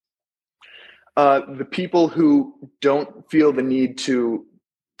didn't? The people who don't feel the need to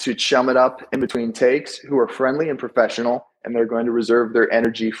chum it up in between takes, who are friendly and professional, and they're going to reserve their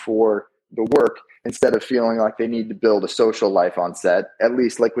energy for the work instead of feeling like they need to build a social life on set, at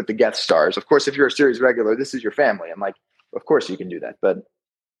least like with the guest stars. Of course, if you're a series regular, this is your family. I'm like, of course you can do that. But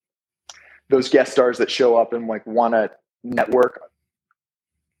those guest stars that show up and like want to network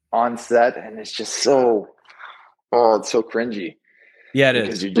on set, and it's just so, it's so cringy. Yeah, it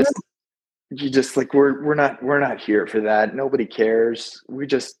because is. you just like, we're not here for that. Nobody cares. We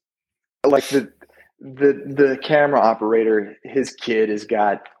just like the camera operator, his kid is growing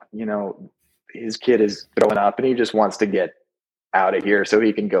up and he just wants to get out of here so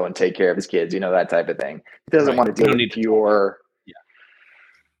he can go and take care of his kids, that type of thing. He doesn't want to deal with pure.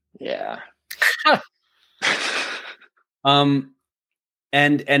 Yeah.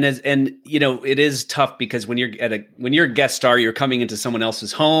 And it is tough because when you're a guest star, you're coming into someone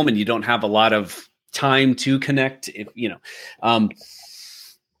else's home and you don't have a lot of time to connect.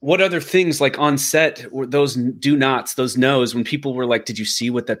 What other things like on set were those do nots, those no's, when people were like, did you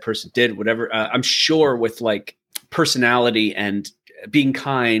see what that person did? Whatever. I'm sure with like personality and being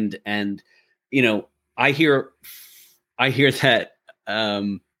kind and, I hear that,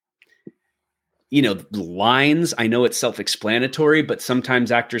 lines, I know it's self-explanatory, but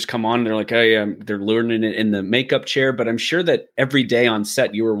sometimes actors come on and they're like, hey, they're learning it in the makeup chair. But I'm sure that every day on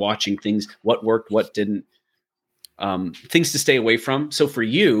set, you were watching things, what worked, what didn't, things to stay away from. So for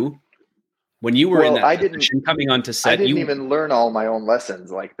you, when you were in that position coming onto set, I didn't even learn all my own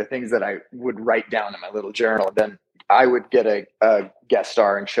lessons, like the things that I would write down in my little journal. Then I would get a guest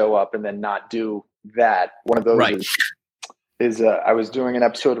star and show up and then not do that. One of those is I was doing an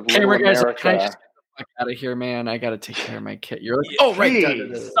episode of Little America. Can I just get the fuck out of here, man? I got to take care of my kid. You're like, oh,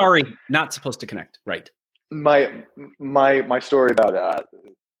 right. Sorry, not supposed to connect. Right. My story about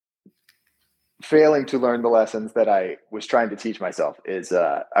failing to learn the lessons that I was trying to teach myself is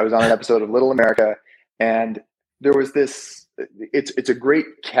I was on an episode of Little America, and there was this. It's a great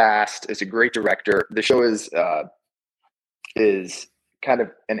cast. It's a great director. The show is kind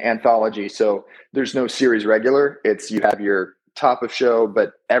of an anthology, so there's no series regular. You have your top of show,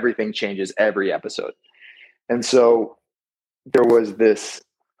 but everything changes every episode. And so there was this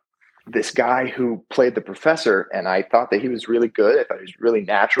guy who played the professor, and I thought that he was really good. I thought he was really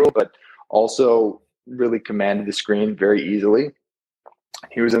natural, but also really commanded the screen very easily.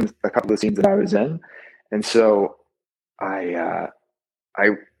 He was in a couple of scenes that I was in, and so I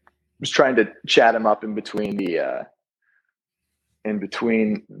was trying to chat him up in between the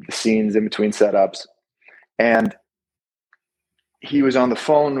scenes, in between setups, and he was on the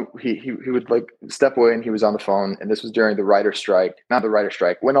phone. He would like step away and he was on the phone. And this was during the writer's strike, not the writer's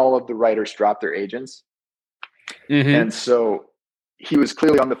strike, when all of the writers dropped their agents. Mm-hmm. And so he was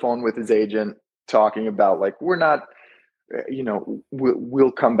clearly on the phone with his agent talking about like, we're not,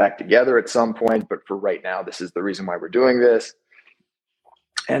 we'll come back together at some point, but for right now, this is the reason why we're doing this.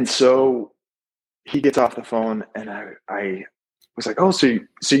 And so he gets off the phone and I was like, oh, so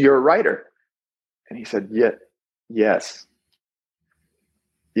you're a writer? And he said, yes,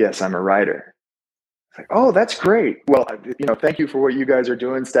 I'm a writer. It's like, oh, that's great. Well, thank you for what you guys are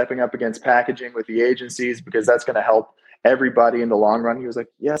doing, stepping up against packaging with the agencies, because that's going to help everybody in the long run. He was like,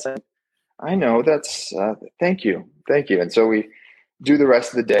 yes, I know. That's thank you. And so we do the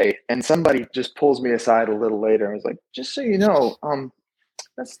rest of the day, and somebody just pulls me aside a little later and was like, just so you know,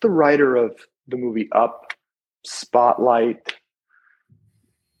 that's the writer of the movie Up, Spotlight.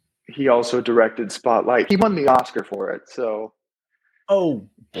 He also directed Spotlight. He won the Oscar for it. So, oh,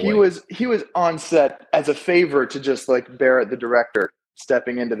 boy. He was on set as a favor to just like Barrett, the director,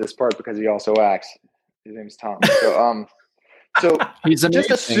 stepping into this part because he also acts. His name's Tom. So he's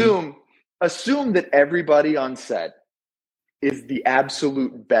just assume that everybody on set is the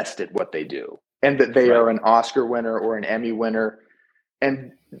absolute best at what they do, and that they are an Oscar winner or an Emmy winner,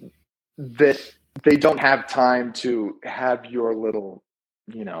 and that they don't have time to have your little,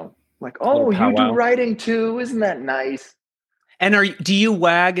 like, oh, you do writing too. Isn't that nice? And do you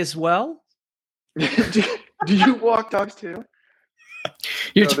wag as well? do you walk dogs too?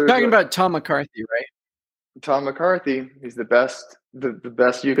 You're talking about Tom McCarthy, right? Tom McCarthy. He's the best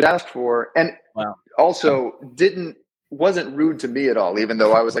you could ask for. And also wasn't rude to me at all, even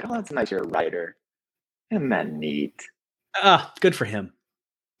though I was like, oh, that's nice, you're a writer. Isn't that neat? Good for him.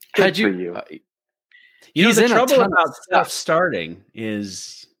 Good for you. The trouble about self-starting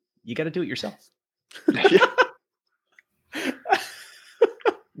is you got to do it yourself. Yeah.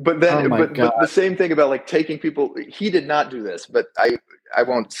 But then, but the same thing about like taking people. He did not do this, but I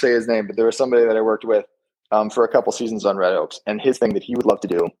won't say his name. But there was somebody that I worked with for a couple seasons on Red Oaks, and his thing that he would love to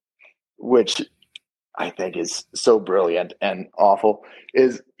do, which I think is so brilliant and awful,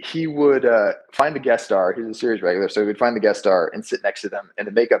 is he would find a guest star. He's a series regular, so he would find the guest star and sit next to them in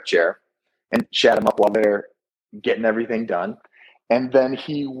a makeup chair and chat them up while they're getting everything done, and then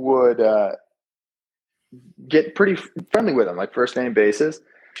he would get pretty friendly with them, like first name basis.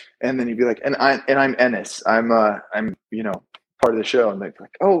 And then he'd be like, and I'm Ennis. I'm part of the show. And they'd be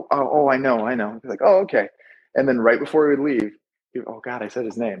like, oh, I know. I'd be like, oh, okay. And then right before he would leave, oh God, I said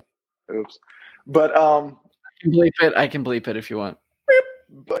his name. Oops. But I can bleep it if you want.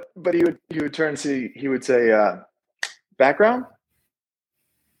 But he would turn to he would say background.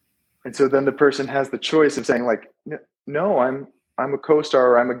 And so then the person has the choice of saying like, no, I'm a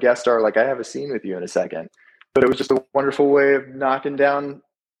co-star or I'm a guest star. Like I have a scene with you in a second. But it was just a wonderful way of knocking down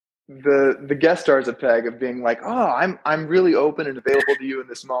the guest stars a peg, of being like, oh, I'm really open and available to you in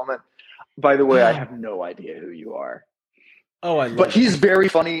this moment. By the way, I have no idea who you are. Oh, I love But he's very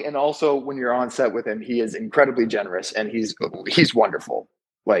funny, and also when you're on set with him, he is incredibly generous, and he's wonderful.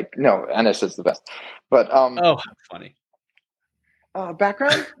 Like, no, Ennis is the best. But oh, how funny.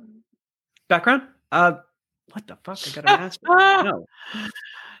 Background? What the fuck? I got an answer. No.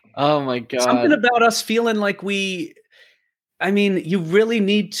 Oh my God. Something about us feeling like you really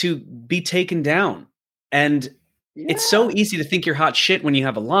need to be taken down. And it's so easy to think you're hot shit when you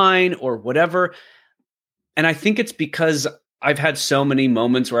have a line or whatever. And I think it's because I've had so many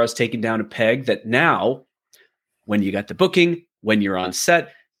moments where I was taken down a peg that now, when you got the booking, when you're on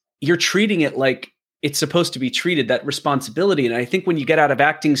set, you're treating it like it's supposed to be treated, that responsibility. And I think when you get out of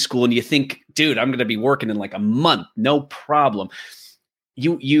acting school and you think, dude, I'm going to be working in like a month, no problem.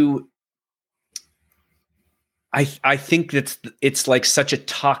 I think it's like such a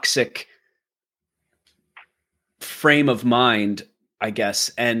toxic frame of mind, I guess.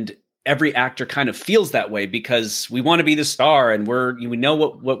 And every actor kind of feels that way because we want to be the star and we know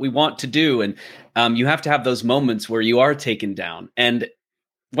what we want to do. And you have to have those moments where you are taken down. And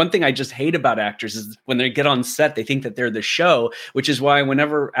one thing I just hate about actors is when they get on set, they think that they're the show, which is why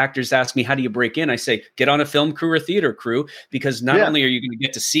whenever actors ask me, how do you break in? I say, get on a film crew or theater crew, because not only are you going to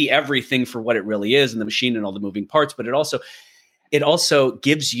get to see everything for what it really is and the machine and all the moving parts, but it also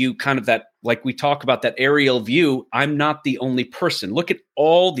gives you kind of that, like we talk about, that aerial view. I'm not the only person. Look at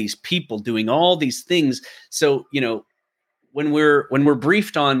all these people doing all these things. So, when we're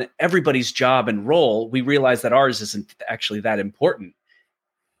briefed on everybody's job and role, we realize that ours isn't actually that important.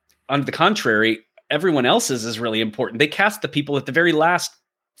 On the contrary, everyone else's is really important. They cast the people at the very last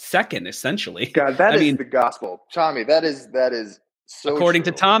second, essentially. God, that is the gospel. Tommy, that is so according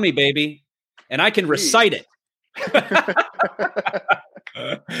true. to Tommy, baby. And I can recite it.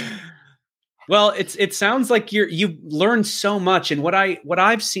 Well, it sounds like you learned so much. And what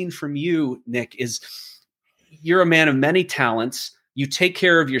I've seen from you, Nick, is you're a man of many talents. You take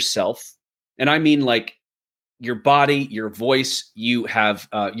care of yourself. And I mean, like, your body, your voice, you're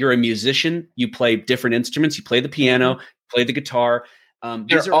a musician, you play different instruments, you play the piano, play the guitar.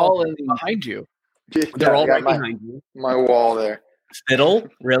 These are all behind you. They're all right behind you. My wall there. Fiddle,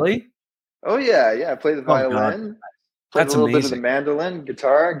 really? Oh yeah. I play the violin. Play a little bit of the mandolin,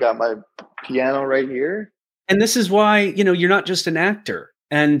 guitar. Got my piano right here. And this is why, you're not just an actor.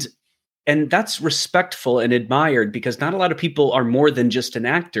 And that's respectful and admired, because not a lot of people are more than just an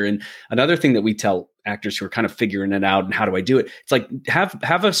actor. And another thing that we tell actors who are kind of figuring it out and how do I do it? It's like,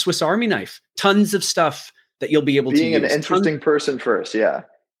 have a Swiss Army knife, tons of stuff that you'll be able to use. Being an interesting person first. Yeah.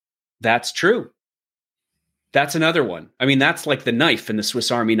 That's true. That's another one. I mean, that's like the knife in the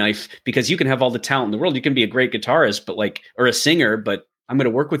Swiss Army knife, because you can have all the talent in the world. You can be a great guitarist, or a singer, but I'm going to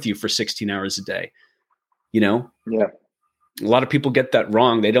work with you for 16 hours a day. Yeah. A lot of people get that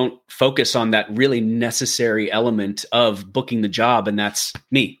wrong. They don't focus on that really necessary element of booking the job. And that's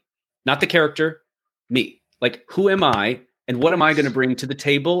me, not the character, me. Like, who am I and what am I going to bring to the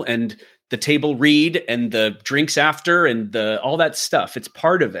table, and the table read and the drinks after and all that stuff. It's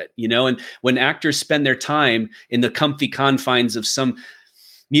part of it, and when actors spend their time in the comfy confines of some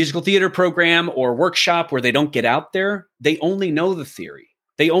musical theater program or workshop where they don't get out there, they only know the theory.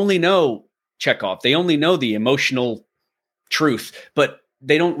 They only know Chekhov. They only know the emotional truth, but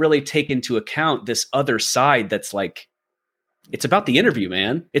they don't really take into account this other side that's like, it's about the interview,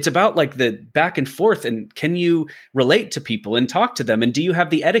 man. It's about like the back and forth, and can you relate to people and talk to them, and do you have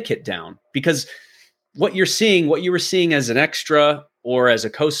the etiquette down? Because what you were seeing as an extra or as a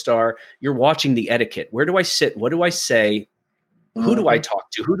co-star, you're watching the etiquette. Where do I sit? What do I say? Who do I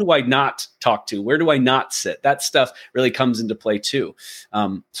talk to? Who do I not talk to? Where do I not sit? That stuff really comes into play too.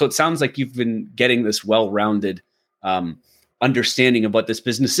 So it sounds like you've been getting this well-rounded understanding of what this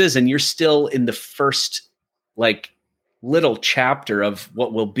business is, and you're still in the first little chapter of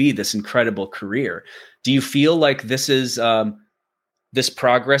what will be this incredible career. Do you feel like this is this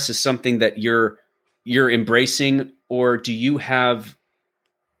progress is something that you're embracing, or do you have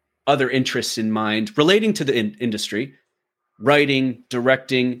other interests in mind relating to the industry, writing,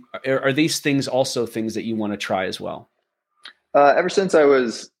 directing? Are these things also things that you want to try as well? Ever since I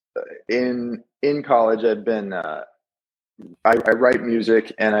was in college, I've been I write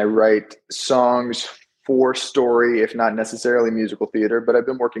music and I write songs for story, if not necessarily musical theater. But I've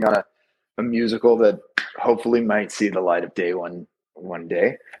been working on a musical that hopefully might see the light of day one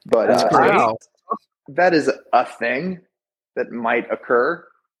day. But That's great. Wow. that is a thing that might occur.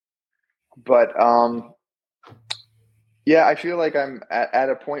 But yeah, I feel like I'm at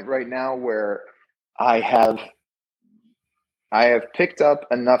a point right now where I have picked up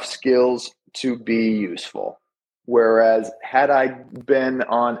enough skills to be useful. Whereas had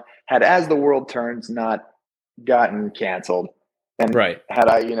As the World Turns not gotten canceled, and Right. had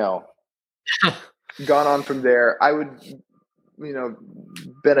I, gone on from there, I would,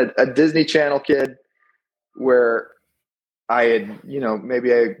 been a Disney Channel kid where I had,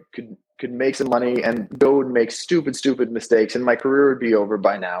 maybe I could make some money and go and make stupid mistakes, and my career would be over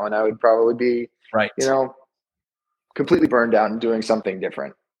by now, and I would probably be, Right. completely burned out and doing something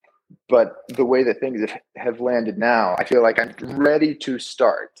different. But the way that things have landed now, I feel like I'm ready to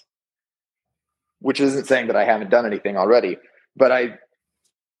start, which isn't saying that I haven't done anything already, but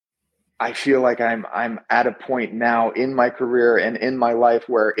I feel like I'm at a point now in my career and in my life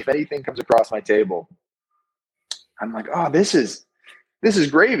where if anything comes across my table, I'm like, oh, this is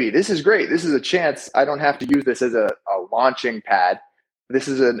gravy. This is great. This is a chance. I don't have to use this as a launching pad. This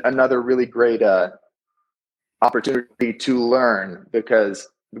is another really great opportunity to learn, because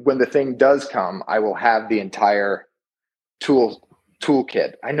when the thing does come, I will have the entire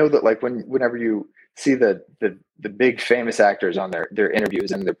toolkit. I know that like whenever you see the big famous actors on their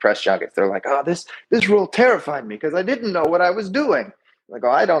interviews and their press junkets, they're like, oh, this role terrified me because I didn't know what I was doing. Like, oh,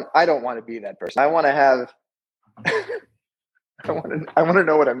 I don't want to be that person. I want to have I want to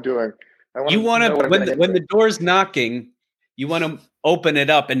know what I'm doing. You want to, when the door's knocking, you want to open it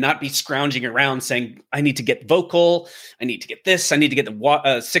up and not be scrounging around saying, I need to get vocal. I need to get this. I need to get the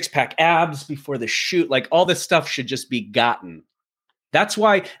 6-pack abs before the shoot. Like all this stuff should just be gotten. That's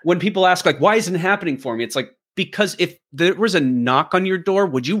why when people ask, like, why isn't it happening for me? It's like, because if there was a knock on your door,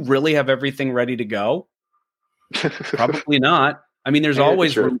 would you really have everything ready to go? Probably not. I mean, there's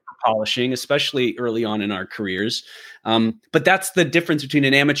always room for polishing, especially early on in our careers. But that's the difference between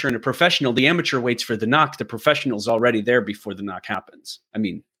an amateur and a professional. The amateur waits for the knock. The professional's already there before the knock happens. I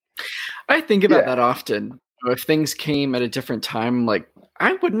mean, I think about that often. If things came at a different time, like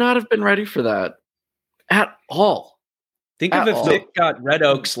I would not have been ready for that at all. Think of if Nick got Red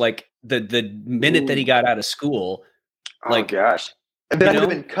Oaks like the minute that he got out of school. Like, oh gosh, and then I would have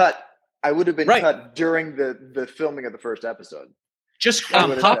been cut. I would have been cut during the filming of the first episode. Just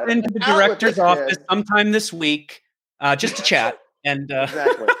pop into the director's office sometime this week, just to chat. And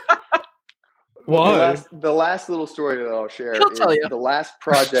exactly. Why? The last little story that I'll share is the last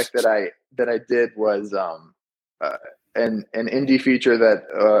project that I did was an indie feature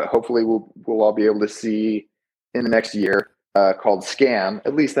that hopefully we'll all be able to see in the next year, called Scam.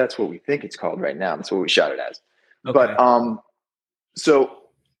 At least that's what we think it's called right now. That's what we shot it as. Okay. But so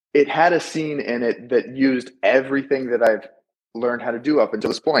it had a scene in it that used everything that I've learned how to do up until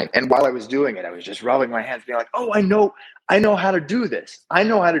this point. And while I was doing it, I was just rubbing my hands, being like, oh, I know how to do this. I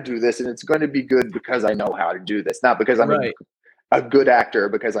know how to do this. And it's going to be good because I know how to do this. Not because I'm a good actor,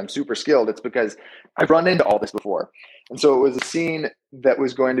 because I'm super skilled. It's because I've run into all this before. And so it was a scene that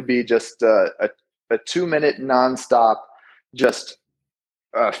was going to be just a 2-minute nonstop, just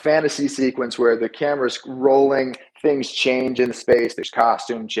a fantasy sequence where the camera's rolling, things change in space, there's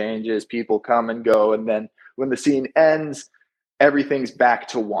costume changes, people come and go, and then when the scene ends, everything's back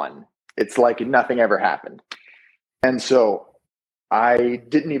to one. It's like nothing ever happened. And so I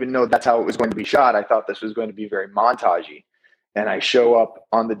didn't even know that's how it was going to be shot. I thought this was going to be very montagey. And I show up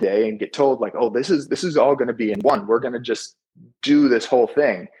on the day and get told, like, oh, this is all going to be in one. We're going to just do this whole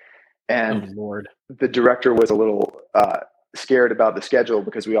thing. And the director was a little scared about the schedule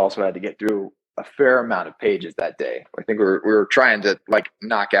because we also had to get through a fair amount of pages that day. I think we were trying to like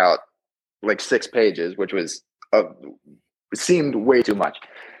knock out like 6 pages, which was seemed way too much.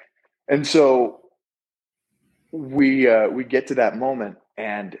 And so we get to that moment,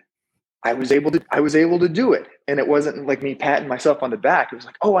 and I was able to do it. And it wasn't like me patting myself on the back. It was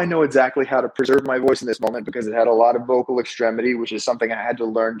like, oh, I know exactly how to preserve my voice in this moment, because it had a lot of vocal extremity, which is something I had to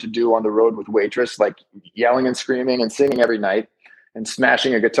learn to do on the road with Waitress, like yelling and screaming and singing every night and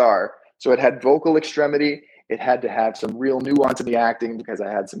smashing a guitar. So it had vocal extremity. It had to have some real nuance in the acting because I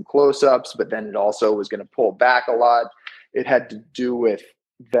had some close-ups, but then it also was going to pull back a lot. It had to do with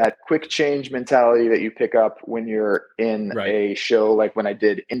that quick change mentality that you pick up when you're in a show, like when I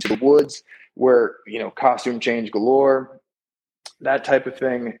did Into the Woods, where, costume change galore, that type of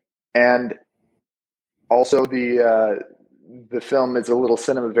thing. And also the the film is a little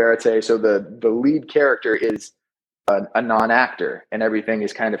cinema verite. So the lead character is a non-actor, and everything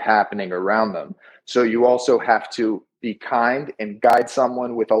is kind of happening around them. So you also have to be kind and guide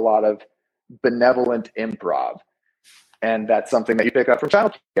someone with a lot of benevolent improv. And that's something that you pick up from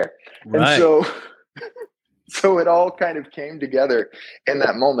childcare. Right. And so it all kind of came together in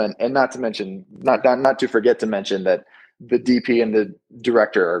that moment. And not to mention, not to forget to mention that the DP and the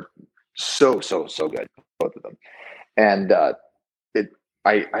director are so good, both of them. And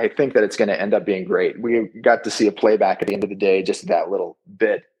I think that it's going to end up being great. We got to see a playback at the end of the day, just that little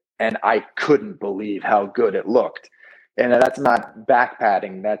bit, and I couldn't believe how good it looked. And that's not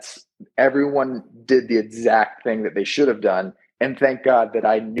backpatting. That's everyone did the exact thing that they should have done. And thank God that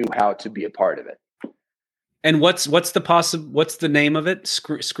I knew how to be a part of it. And what's the name of it?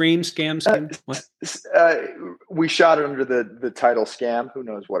 Scream, Scam? What? We shot it under the title Scam. Who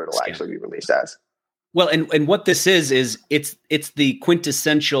knows what it'll actually be released as? Well, and what this is it's the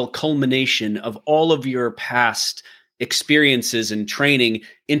quintessential culmination of all of your past experiences and training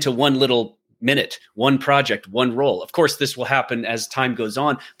into one little minute, one project, one role. Of course, this will happen as time goes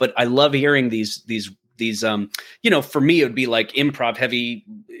on, but I love hearing these for me, it would be like improv heavy,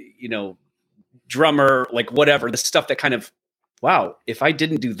 drummer, like whatever, the stuff that kind of, wow, if I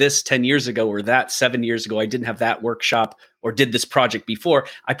didn't do this 10 years ago or that 7 years ago, I didn't have that workshop or did this project before,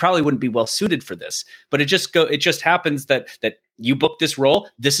 I probably wouldn't be well suited for this. But it just happens that you book this role,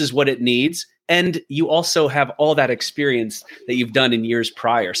 this is what it needs. And you also have all that experience that you've done in years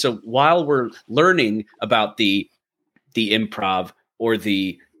prior. So while we're learning about the improv or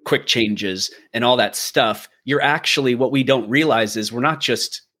the quick changes and all that stuff, you're actually, what we don't realize is we're not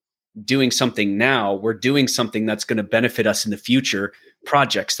just doing something now, we're doing something that's going to benefit us in the future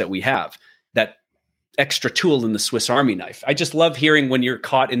projects that we have. That extra tool in the Swiss Army knife. I just love hearing when you're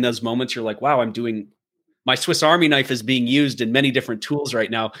caught in those moments, you're like, wow, my Swiss Army knife is being used in many different tools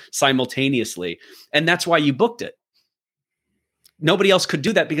right now simultaneously. And that's why you booked it. Nobody else could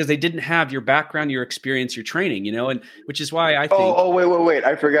do that because they didn't have your background, your experience, your training, and which is why I think. Oh, wait.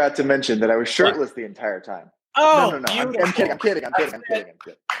 I forgot to mention that I was shirtless the entire time. Oh, no. I'm kidding.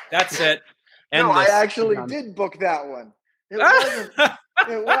 That's it. No, I actually did book that one.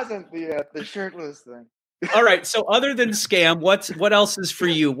 It wasn't the shirtless thing. All right. So other than Scam, what else is for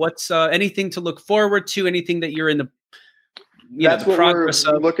you? What's anything to look forward to? Anything that you're in the that's the what progress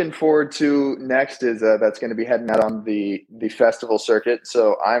we're of? looking forward to next is that's going to be heading out on the festival circuit.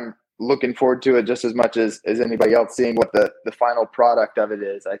 So I'm looking forward to it just as much as anybody else, seeing what the final product of it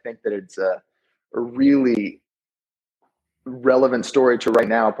is. I think that it's a really relevant story to right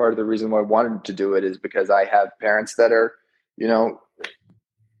now. Part of the reason why I wanted to do it is because I have parents that are,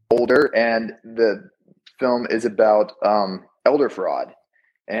 older, and the film is about elder fraud,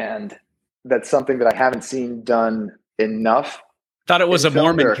 and that's something that I haven't seen done enough. Thought it was a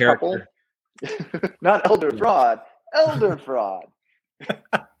Mormon character. Not elder fraud, elder fraud.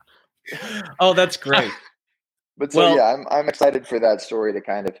 Oh, that's great. But I'm excited for that story to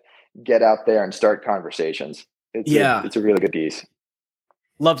kind of get out there and start conversations. It's a really good piece.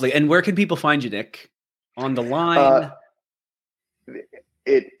 Lovely. And where can people find you, Nick? On the line?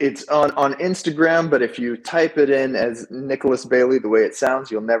 It's on Instagram, but if you type it in as Nicholas Bailey, the way it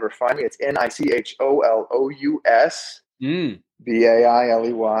sounds, you'll never find me. It's NICHOLOUS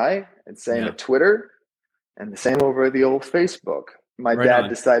BAILEY. It's same at Twitter and the same over the old Facebook. My dad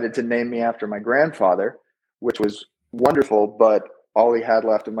decided to name me after my grandfather, which was wonderful, but all he had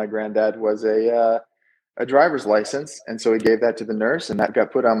left of my granddad was a driver's license, and so he gave that to the nurse, and that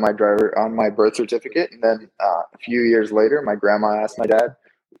got put on my birth certificate. And then a few years later, my grandma asked my dad,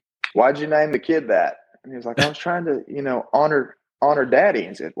 "Why'd you name the kid that?" And he was like, "I was trying to, honor Daddy." And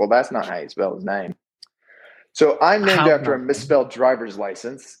he said, "Well, that's not how you spell his name." So I'm named after a misspelled driver's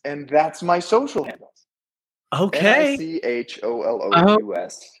license, and that's my social handle. Okay.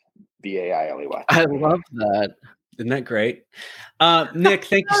 NICHOLOUS BAILEY. I love that. Isn't that great? Nick,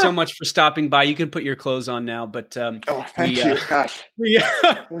 thank you so much for stopping by. You can put your clothes on now, but thank you. Gosh,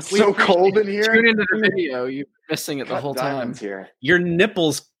 it's so cold in here. Tune into the video. You're missing it the whole time. Here. Your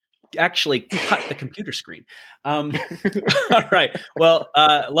nipples actually cut the computer screen. All right. Well,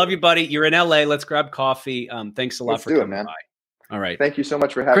 love you, buddy. You're in LA. Let's grab coffee. Thanks a lot for coming by. All right. Thank you so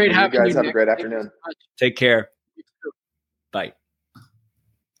much for having me. You guys have a great afternoon. Take care. Bye.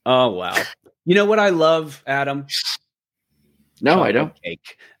 Oh, wow. You know what I love, Adam? No, I don't.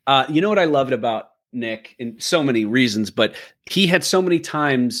 Cake. You know what I loved about Nick in so many reasons, but he had so many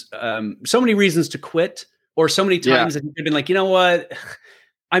times, so many reasons to quit, or so many times that he'd been like, you know what?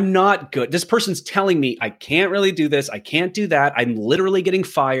 I'm not good. This person's telling me I can't really do this. I can't do that. I'm literally getting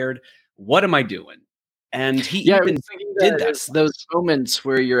fired. What am I doing? And he Yeah, even did that. those moments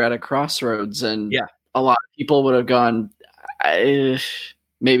where you're at a crossroads and Yeah. a lot of people would have gone,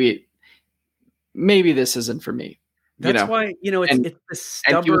 maybe this isn't for me. That's why, it's the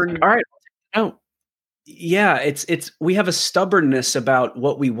stubborn. All right. No. Yeah, it's we have a stubbornness about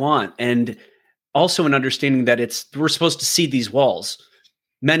what we want, and also an understanding that we're supposed to see these walls,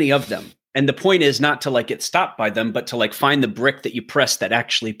 many of them. And the point is not to like get stopped by them, but to like find the brick that you press that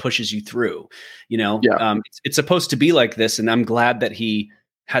actually pushes you through, Yeah. It's supposed to be like this. And I'm glad that he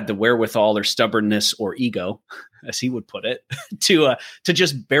had the wherewithal or stubbornness or ego, as he would put it, to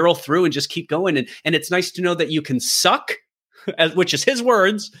just barrel through and just keep going. And it's nice to know that you can suck, which is his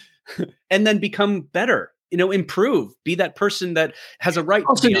words, and then become better, improve, be that person that has a right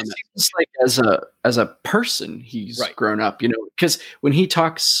also, to be on it that. seems like as a person, he's grown up, because when he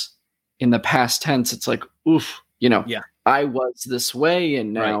talks in the past tense, it's like, oof, I was this way.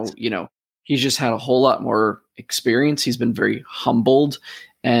 And now, he's just had a whole lot more experience. He's been very humbled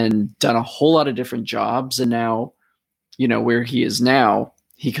and done a whole lot of different jobs. And now, where he is now,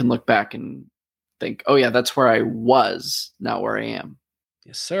 he can look back and think, oh yeah, that's where I was, not where I am.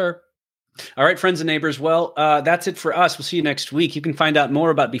 Yes, sir. All right, friends and neighbors. Well, that's it for us. We'll see you next week. You can find out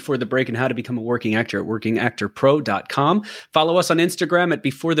more about Before the Break and how to become a working actor at workingactorpro.com. Follow us on Instagram at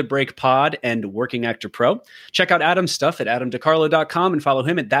Before the Break Pod and Working Actor Pro. Check out Adam's stuff at adamdecarlo.com and follow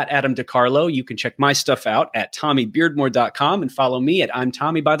him at that Adam DeCarlo. You can check my stuff out at tommybeardmore.com and follow me at I'm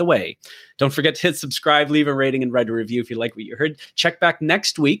Tommy, by the way. Don't forget to hit subscribe, leave a rating, and write a review if you like what you heard. Check back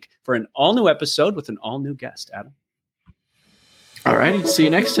next week for an all-new episode with an all-new guest, Adam. All righty. See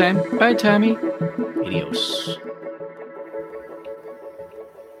you next time. Bye, Tommy. Adios.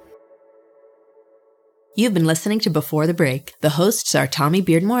 You've been listening to Before the Break. The hosts are Tommy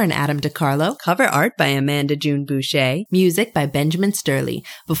Beardmore and Adam DeCarlo. Cover art by Amanda June Boucher. Music by Benjamin Sturley.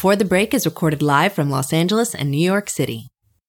 Before the Break is recorded live from Los Angeles and New York City.